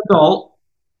 Be an adult.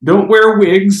 Don't wear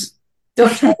wigs.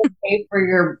 Don't try to pay for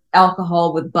your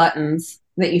alcohol with buttons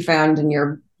that you found in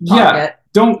your pocket.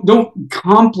 Yeah. Don't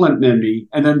compliment me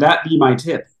and then that be my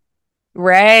tip.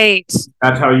 Right.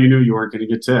 That's how you knew you weren't going to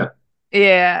get tipped.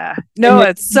 Yeah. No,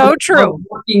 it's so true. I'm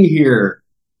working here.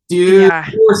 Dude,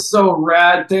 you're so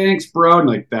rad. Thanks, bro. And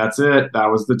like, that's it. That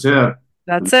was the tip.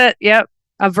 That's it. Yep.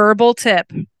 A verbal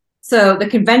tip. So the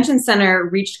convention center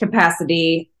reached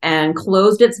capacity and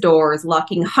closed its doors,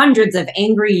 locking hundreds of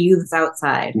angry youths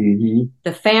outside. Mm-hmm.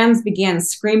 The fans began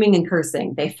screaming and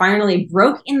cursing. They finally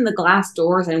broke in the glass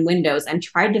doors and windows and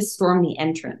tried to storm the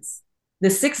entrance. The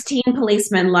 16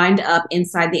 policemen lined up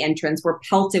inside the entrance were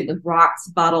pelted with rocks,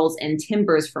 bottles, and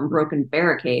timbers from broken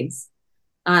barricades.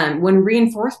 When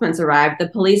reinforcements arrived, the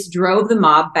police drove the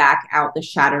mob back out the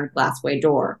shattered glassway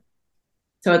door.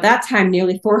 So at that time,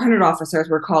 nearly 400 officers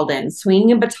were called in,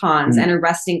 swinging batons and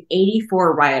arresting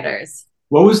 84 rioters.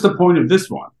 What was the point of this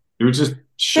one? It was just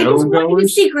They just wanted to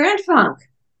show-goers? see Grand Funk.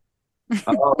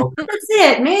 Oh, That's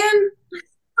it, man.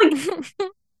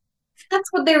 Like,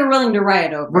 that's what they were willing to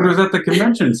riot over. but it was at the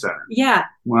convention center. Yeah,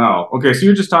 Wow. Okay, so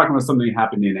you're just talking about something that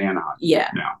happened in Anaheim yeah.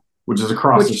 now, which is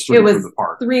across the Which street it was from the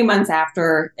park. 3 months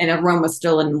after, and everyone was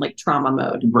still in like trauma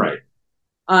mode. Right.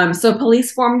 So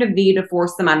police formed a V to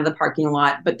force them out of the parking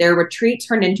lot, but their retreat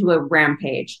turned into a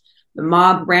rampage. The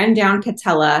mob ran down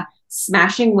Catella,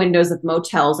 smashing windows of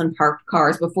motels and parked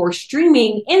cars before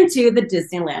streaming into the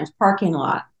Disneyland parking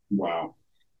lot. Wow.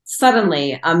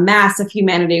 Suddenly, a mass of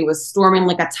humanity was storming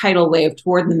like a tidal wave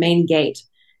toward the main gate.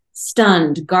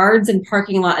 Stunned, guards and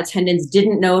parking lot attendants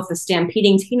didn't know if the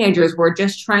stampeding teenagers were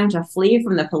just trying to flee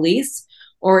from the police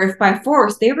or if by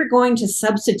force they were going to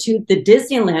substitute the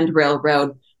Disneyland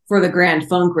Railroad for the Grand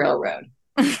Funk Railroad.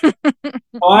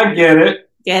 Oh, I get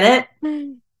it. Get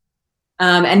it?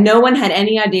 And no one had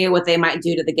any idea what they might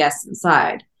do to the guests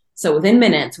inside. So within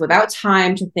minutes, without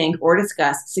time to think or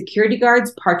discuss, security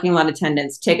guards, parking lot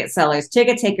attendants, ticket sellers,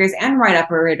 ticket takers, and ride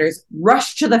operators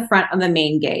rushed to the front of the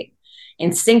main gate.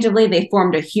 Instinctively, they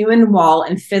formed a human wall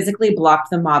and physically blocked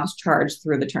the mob's charge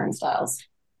through the turnstiles.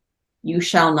 You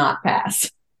shall not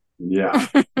pass. Yeah.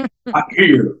 I hear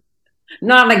you.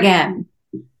 Not again.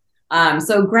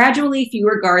 So gradually,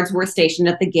 fewer guards were stationed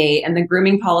at the gate, and the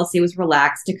grooming policy was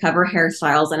relaxed to cover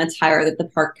hairstyles and attire that the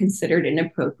park considered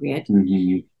inappropriate.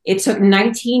 Mm-hmm. It took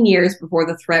 19 years before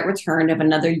the threat returned of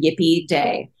another Yippie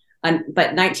Day, but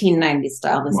 1990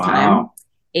 style this time.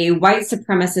 A white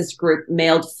supremacist group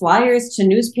mailed flyers to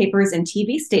newspapers and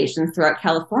TV stations throughout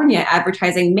California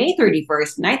advertising May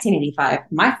 31st, 1985,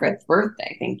 my 5th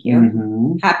birthday. Thank you.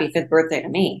 Mm-hmm. Happy 5th birthday to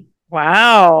me.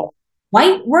 Wow.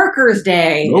 White Workers'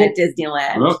 Day Nope. at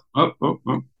Disneyland.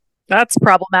 Oh. That's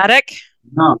problematic.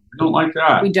 No, I don't like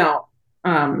that. We don't.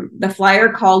 The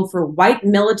flyer called for white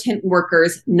militant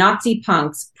workers, Nazi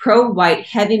punks, pro-white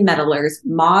heavy metalers,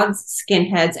 mods,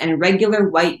 skinheads, and regular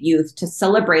white youth to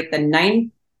celebrate the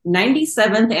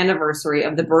 97th anniversary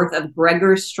of the birth of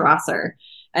Gregor Strasser,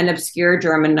 an obscure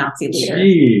German Nazi leader.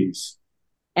 Jeez.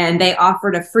 And they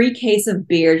offered a free case of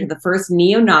beer to the first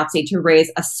neo-Nazi to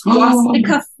raise a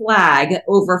swastika flag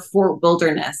over Fort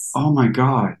Wilderness. Oh my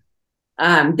God.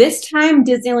 This time,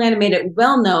 Disneyland made it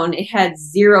well known it had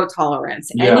zero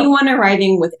tolerance. Yeah. Anyone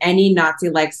arriving with any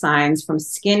Nazi-like signs, from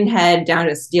skinhead down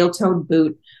to steel-toed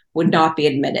boot, would not be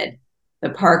admitted.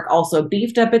 The park also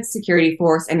beefed up its security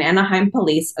force, and Anaheim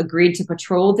police agreed to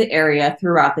patrol the area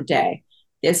throughout the day.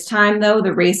 This time, though, the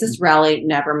racist rally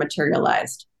never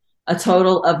materialized. A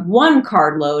total of 1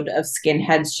 carload of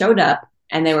skinheads showed up,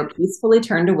 and they were peacefully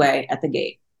turned away at the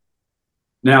gate.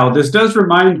 Now, this does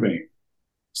remind me,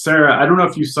 Sarah, I don't know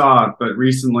if you saw it, but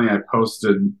recently I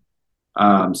posted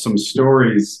some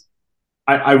stories.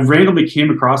 I randomly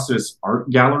came across this art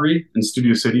gallery in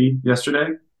Studio City yesterday.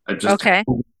 I just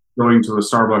going to a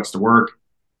Starbucks to work,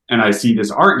 and I see this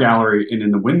art gallery, and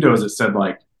in the windows it said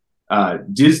like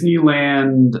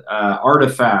Disneyland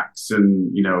artifacts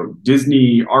and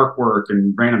Disney artwork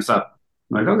and random stuff.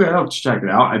 I'm like, okay, I'll check it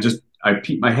out. I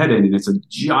peeked my head in, and it's a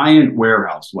giant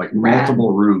warehouse, like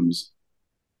multiple rooms,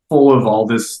 full of all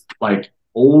this like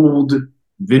old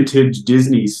vintage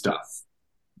Disney stuff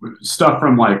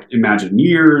from like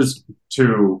Imagineers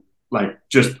to like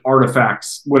just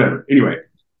artifacts, whatever. Anyway,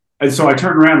 and so I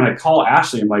turn around and I call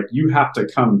Ashley. I'm like, you have to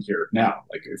come here now.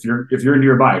 Like if you're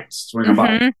nearby, swing a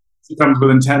by. She comes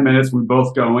within 10 minutes. We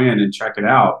both go in and check it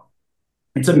out.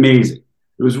 It's amazing.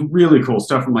 It was really cool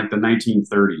stuff from like the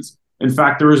 1930s. In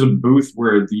fact, there was a booth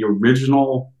where the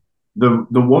original, the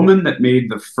woman that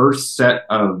made the first set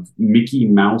of Mickey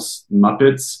Mouse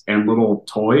Muppets and little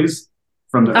toys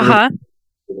from the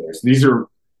so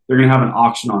they're going to have an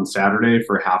auction on Saturday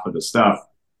for half of the stuff.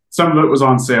 Some of it was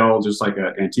on sale, just like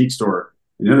an antique store.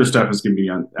 And the other stuff is going to be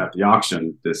at the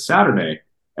auction this Saturday.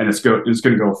 And it's going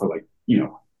to go for like,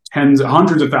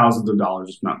 hundreds of thousands of dollars,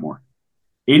 if not more.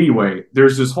 Anyway,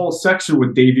 there's this whole section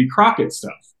with Davy Crockett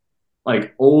stuff,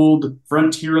 like old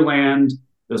Frontierland,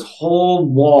 this whole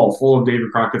wall full of Davy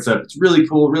Crockett stuff. It's really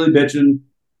cool, really bitchin'.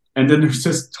 And then there's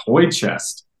this toy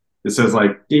chest that says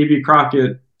like Davy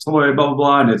Crockett toy, blah, blah,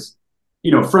 blah. And it's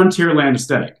Frontierland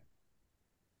aesthetic.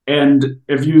 And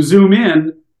if you zoom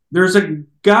in, there's a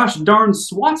gosh darn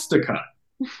swastika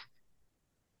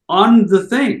on the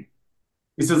thing.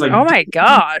 He says like Oh my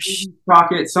gosh.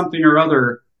 rocket something or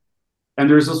other, and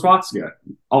there's a swastika.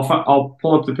 I'll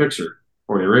pull up the picture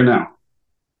for you right now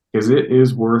because it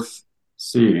is worth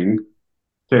seeing.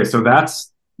 Okay, so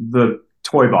that's the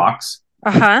toy box,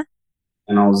 Uh-huh.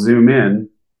 and I'll zoom in.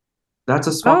 That's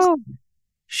a swastika. Oh,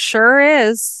 sure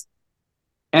is.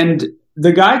 And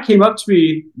the guy came up to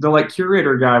me, the like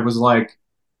curator guy was like,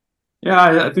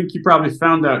 "Yeah, I think you probably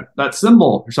found that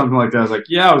symbol or something like that." I was like,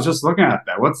 "Yeah, I was just looking at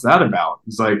that. What's that about?"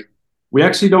 He's like, "We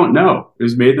actually don't know. It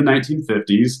was made in the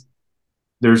 1950s.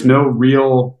 There's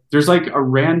like a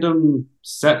random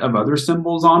set of other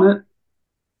symbols on it.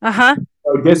 Uh-huh.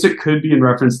 I guess it could be in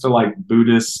reference to like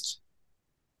Buddhist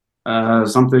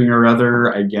something or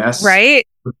other, I guess. Right?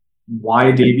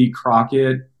 Why Davy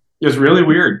Crockett is really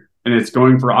weird, and it's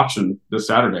going for auction this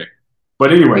Saturday.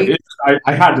 But anyway,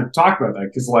 I had to talk about that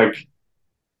because like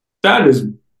that is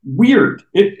weird.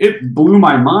 It blew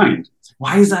my mind.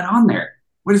 Why is that on there?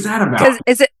 What is that about?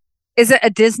 Because is it a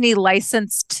Disney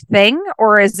licensed thing,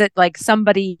 or is it like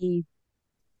somebody,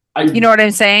 you know what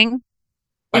I'm saying?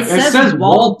 It says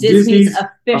Walt Disney's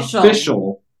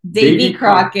official Davy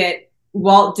Crockett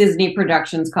Walt Disney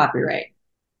Productions copyright.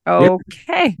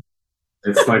 Okay.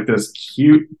 It's like this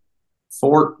cute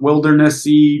Fort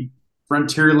Wildernessy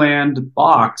Frontierland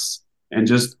box, and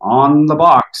just on the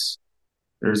box,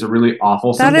 there's a really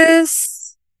awful symbol. That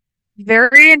is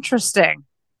very interesting.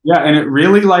 Yeah, and it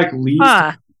really like leads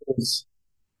Huh. to,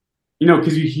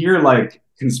 because you hear like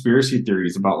conspiracy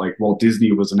theories about like Walt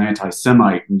Disney was an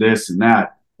anti-Semite and this and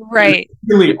that. Right.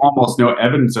 There's really almost no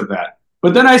evidence of that.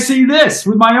 But then I see this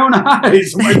with my own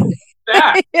eyes. I'm like, what's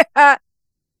that? Yeah.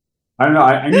 I don't know.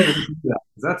 I need to see that.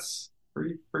 That's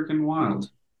pretty freaking wild.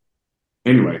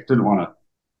 Anyway, didn't want to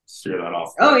steer that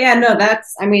off. Oh yeah, no,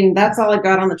 that's all I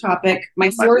got on the topic. My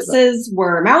sources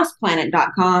were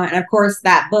mouseplanet.com and of course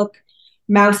that book,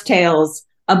 Mouse Tales,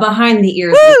 A Behind the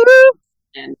Ears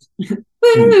and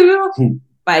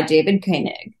by David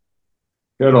Koenig.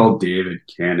 Good old David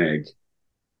Koenig.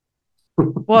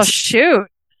 Well, shoot.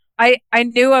 I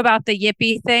knew about the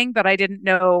Yippie thing, but I didn't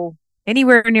know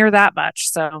anywhere near that much.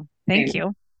 So thank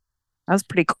you. That was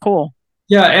pretty cool.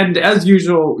 Yeah, and as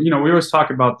usual, we always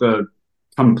talk about the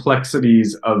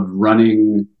complexities of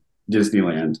running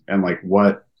Disneyland and like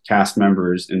what cast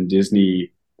members in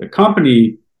Disney, the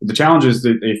company, the challenges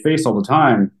that they face all the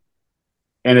time.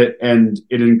 And it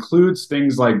includes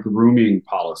things like grooming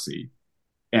policy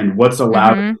and what's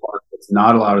allowed at the park, what's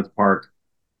not allowed at the park.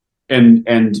 And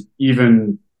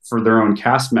even for their own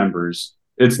cast members,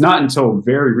 it's not until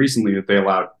very recently that they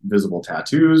allowed visible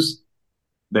tattoos.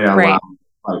 They allow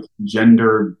like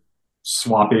gender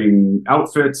swapping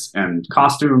outfits and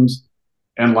costumes,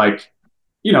 and like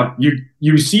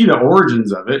you see the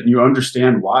origins of it and you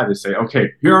understand why they say, okay,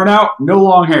 here on out, no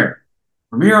long hair.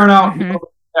 From here on out, no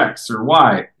X or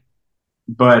Y.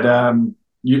 But I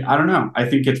don't know. I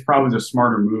think it's probably the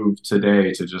smarter move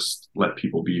today to just let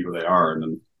people be who they are, and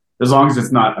then as long as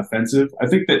it's not offensive. I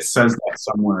think that says that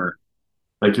somewhere,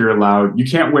 like you're allowed, you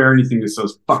can't wear anything that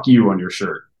says "fuck you" on your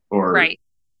shirt or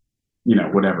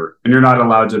whatever, and you're not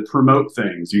allowed to promote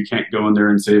things. You can't go in there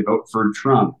and say vote for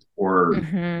Trump or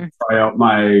try out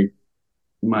my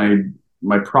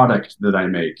product that I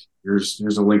make. Here's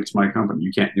a link to my company.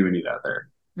 You can't do any of that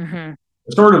there.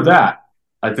 Sort of that.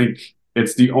 I think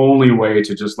it's the only way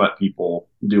to just let people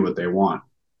do what they want.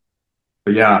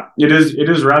 But yeah, it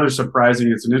is rather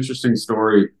surprising. It's an interesting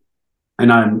story,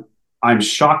 and I'm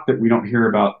shocked that we don't hear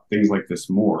about things like this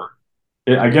more.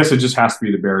 I guess it just has to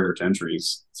be the barrier to entry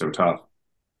is so tough.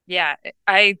 Yeah,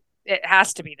 it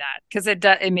has to be that because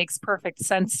it makes perfect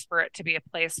sense for it to be a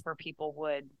place where people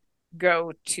would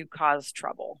go to cause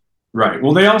trouble. Right.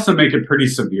 Well, they also make it pretty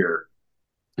severe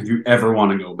if you ever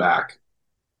want to go back.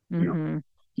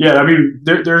 Yeah, I mean,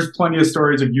 there's plenty of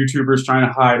stories of YouTubers trying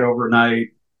to hide overnight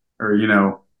or,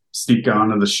 sneak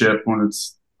onto the ship when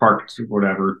it's parked or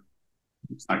whatever.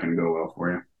 It's not going to go well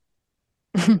for you.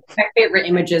 My favorite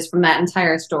images from that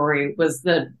entire story was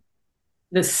the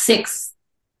 6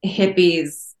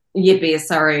 yippies,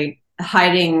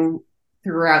 hiding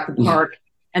throughout the park,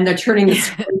 and they're turning the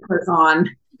sprinklers on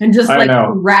and just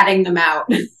ratting them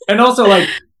out. And also, like,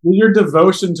 your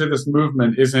devotion to this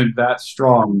movement isn't that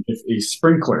strong if a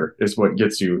sprinkler is what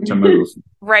gets you to move.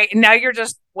 Right. And now you're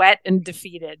just wet and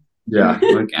defeated. Yeah.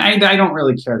 Like, I don't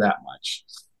really care that much.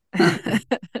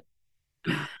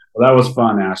 Well, that was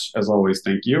fun, Ash. As always,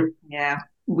 thank you. Yeah.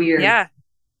 Weird. Yeah.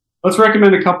 let's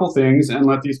recommend a couple things and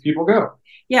let these people go.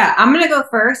 Yeah, I'm going to go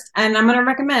first, and I'm going to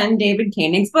recommend David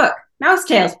Koenig's book, Mouse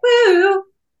Tales. Woo!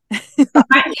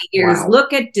 Behind the Ears, Wow.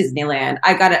 Look at Disneyland.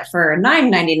 I got it for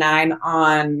 $9.99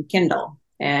 on Kindle,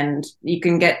 and you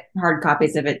can get hard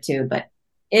copies of it too, but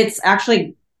it's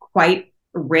actually quite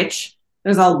rich.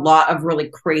 There's a lot of really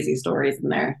crazy stories in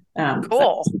there.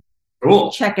 Cool.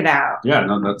 Cool. Check it out. Yeah,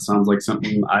 no, that sounds like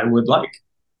something I would like.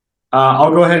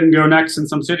 I'll go ahead and go next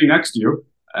since I'm sitting next to you.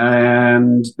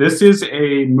 And this is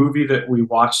a movie that we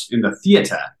watched in the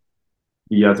theater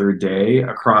the other day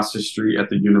across the street at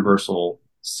the Universal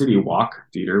City Walk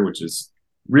Theater, which is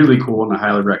really cool, and I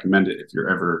highly recommend it if you're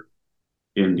ever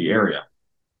in the area.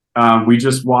 We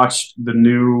just watched the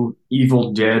new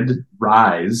Evil Dead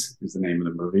Rise, is the name of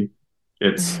the movie.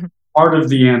 It's part of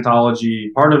the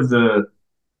anthology, part of the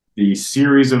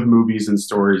series of movies and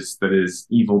stories that is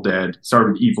Evil Dead.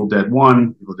 Started with Evil Dead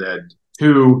 1, Evil Dead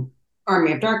 2,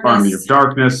 Army of Darkness. Army of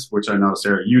Darkness, which I know,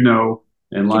 Sarah, you know,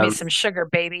 and Give me love. some sugar,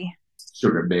 baby.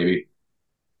 Sugar Baby.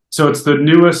 So it's the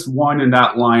newest one in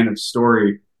that line of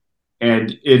story,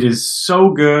 and it is so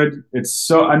good. It's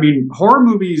so, I mean, horror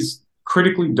movies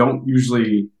critically don't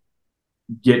usually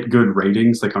get good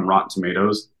ratings like on Rotten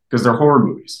Tomatoes because they're horror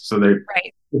movies. So they,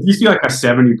 Right. if you see like a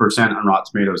 70% on Rotten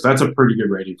Tomatoes, that's a pretty good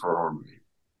rating for a horror movie.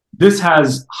 This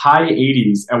has high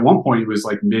 80s. At one point, it was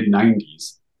like mid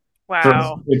 90s. Wow.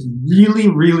 So it's really,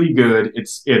 really good.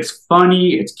 It's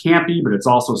funny, it's campy, but it's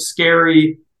also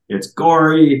scary. It's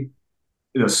gory.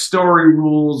 The story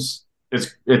rules.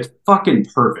 It's fucking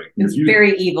perfect. It's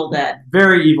very Evil Dead.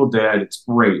 Very Evil Dead. It's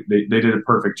great. They did a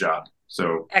perfect job.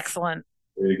 So excellent.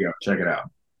 There you go. Check it out.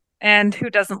 And who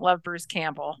doesn't love Bruce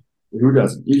Campbell? Who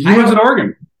doesn't? He lives in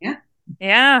Oregon. Yeah.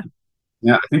 Yeah.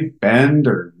 Yeah, I think Bend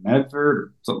or Medford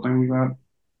or something like that.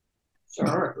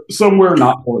 Sure. Somewhere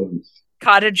not Portland.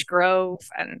 Cottage Grove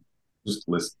and Just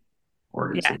list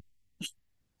Oregon.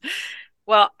 Yeah.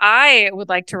 Well, I would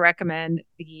like to recommend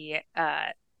the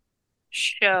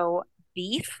show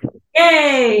Beef.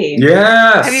 Yay!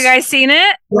 Yes. Have you guys seen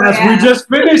it? Yes, Yeah. we just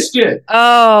finished it.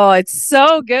 Oh, it's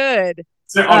so good.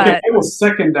 So, okay, I will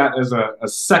second that as a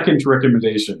second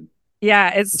recommendation.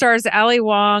 Yeah, it stars Ali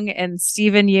Wong and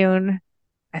Steven Yeun.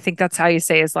 I think that's how you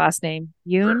say his last name.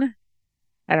 Yeun?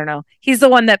 I don't know. He's the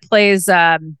one that plays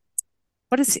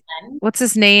what's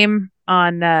his name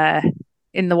on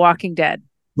in The Walking Dead?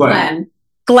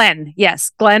 Glenn.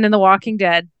 Yes, Glenn in The Walking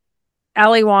Dead.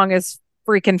 Ali Wong is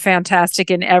freaking fantastic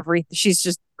in everything. She's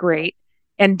just great.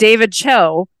 And David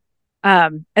Cho,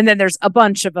 and then there's a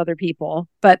bunch of other people,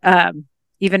 but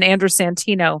even Andrew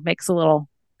Santino makes a little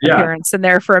appearance in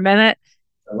there for a minute.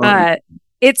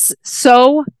 It's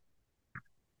so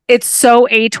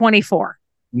A24.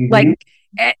 Mm-hmm. Like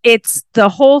it's the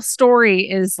whole story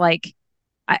is like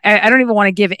I don't even want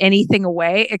to give anything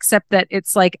away except that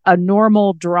it's like a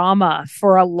normal drama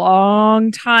for a long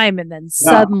time, and then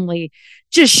suddenly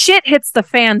just shit hits the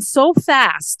fan so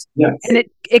fast. Yes. And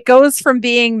it goes from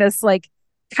being this like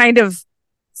kind of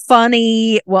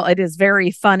funny, well, it is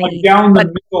very funny, like down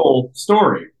the middle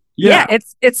story. Yeah,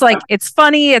 it's like it's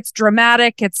funny, it's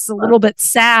dramatic, it's a little bit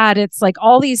sad, it's like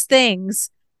all these things,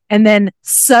 and then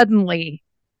suddenly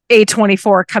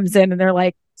A24 comes in and they're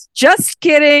like, just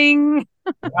kidding.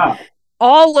 Yeah.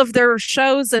 All of their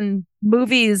shows and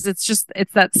movies, it's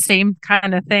that same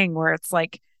kind of thing where it's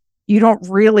like you don't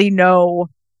really know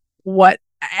what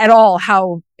at all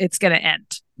how it's going to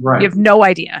end. Right. You have no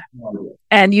idea.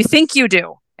 And you think you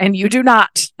do, and you do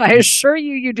not. I assure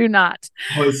you, you do not.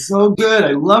 Oh, it's so good.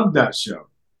 I love that show.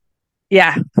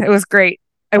 Yeah, it was great.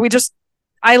 And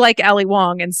I like Ali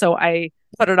Wong, and so I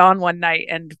put it on one night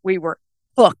and we were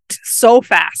hooked so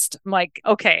fast. I'm like,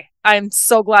 okay, I'm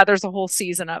so glad there's a whole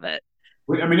season of it.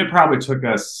 I mean, it probably took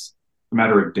us a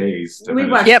matter of days. We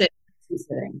watched it in 2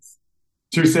 sittings.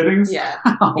 2 sittings? Yeah.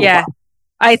 Oh, yeah. Wow.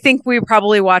 I think we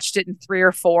probably watched it in 3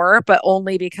 or 4, but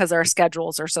only because our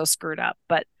schedules are so screwed up.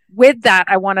 But with that,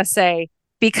 I want to say,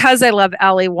 because I love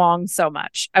Ali Wong so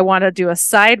much, I want to do a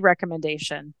side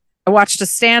recommendation. I watched a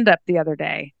stand-up the other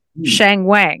day, Shang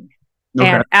Wang. Okay.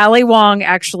 And Ali Wong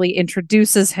actually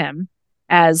introduces him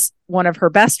as one of her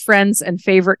best friends and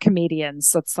favorite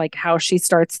comedians. That's like how she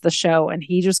starts the show. And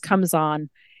he just comes on,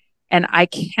 and I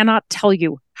cannot tell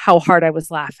you how hard I was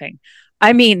laughing.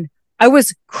 I mean, I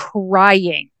was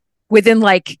crying within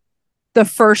like the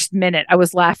first minute. I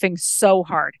was laughing so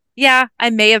hard. Yeah, I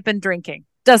may have been drinking.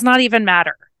 Does not even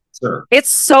matter. Sure. It's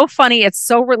so funny. It's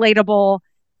so relatable.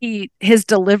 His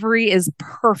delivery is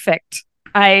perfect.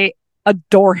 I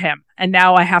adore him. And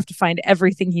now I have to find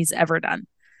everything he's ever done.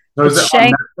 So is it on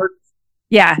Netflix?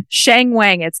 Yeah, Shang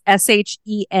Wang. It's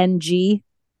Sheng.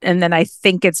 and then I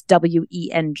think it's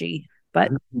Weng. But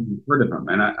I've heard of them,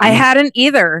 and I hadn't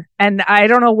either. And I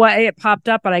don't know why it popped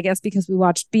up, but I guess because we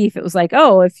watched Beef, it was like,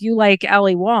 oh, if you like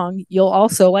Ali Wong, you'll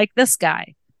also like this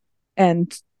guy.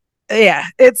 And yeah,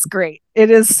 it's great. It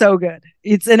is so good.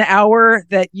 It's an hour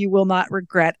that you will not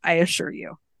regret, I assure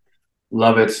you.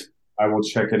 love it. I will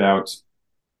check it out.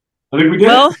 I think we did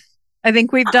Well, it. I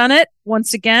think we've done it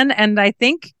once again. And I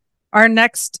think are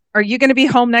you going to be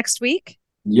home next week?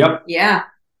 Yep. Yeah.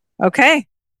 Okay.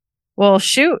 Well,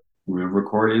 shoot. We'll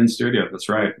record in studio. That's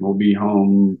right. We'll be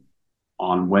home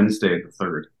on Wednesday, the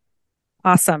 3rd.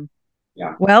 Awesome.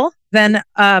 Yeah. Well, then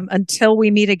until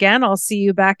we meet again, I'll see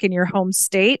you back in your home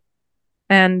state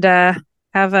and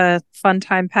have a fun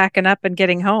time packing up and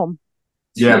getting home.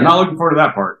 Yeah, I'm not looking forward to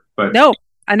that part, but No,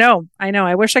 I know.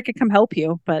 I wish I could come help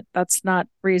you, but that's not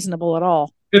reasonable at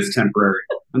all. it's temporary.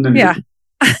 And then Yeah.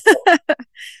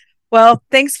 Well,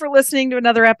 thanks for listening to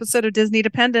another episode of Disney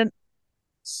Dependent.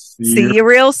 See you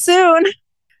real soon.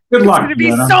 Good luck. It's going to be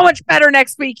Deanna. so much better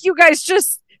next week. You guys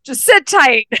just sit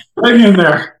tight. Hang in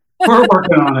there. We're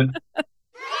working on it.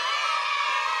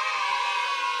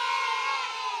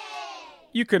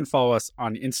 You can follow us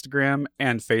on Instagram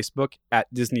and Facebook at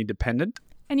Disney Dependent.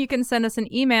 And you can send us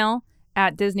an email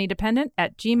at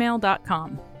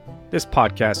disneydependent@gmail.com. This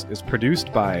podcast is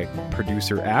produced by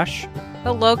producer Ash.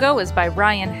 The logo is by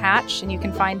Ryan Hatch, and you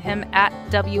can find him at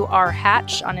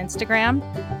WRHatch on Instagram.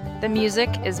 The music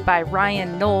is by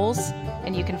Ryan Knowles,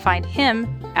 and you can find him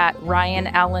at Ryan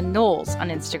Allen Knowles on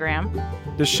Instagram.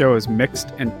 This show is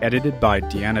mixed and edited by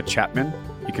Deanna Chapman.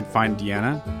 You can find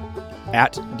Deanna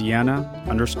at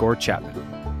Deanna_Chapman.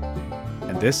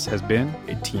 And this has been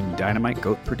a Team Dynamite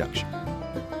Goat production.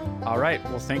 All right.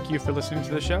 Well, thank you for listening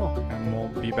to the show, and we'll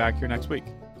be back here next week.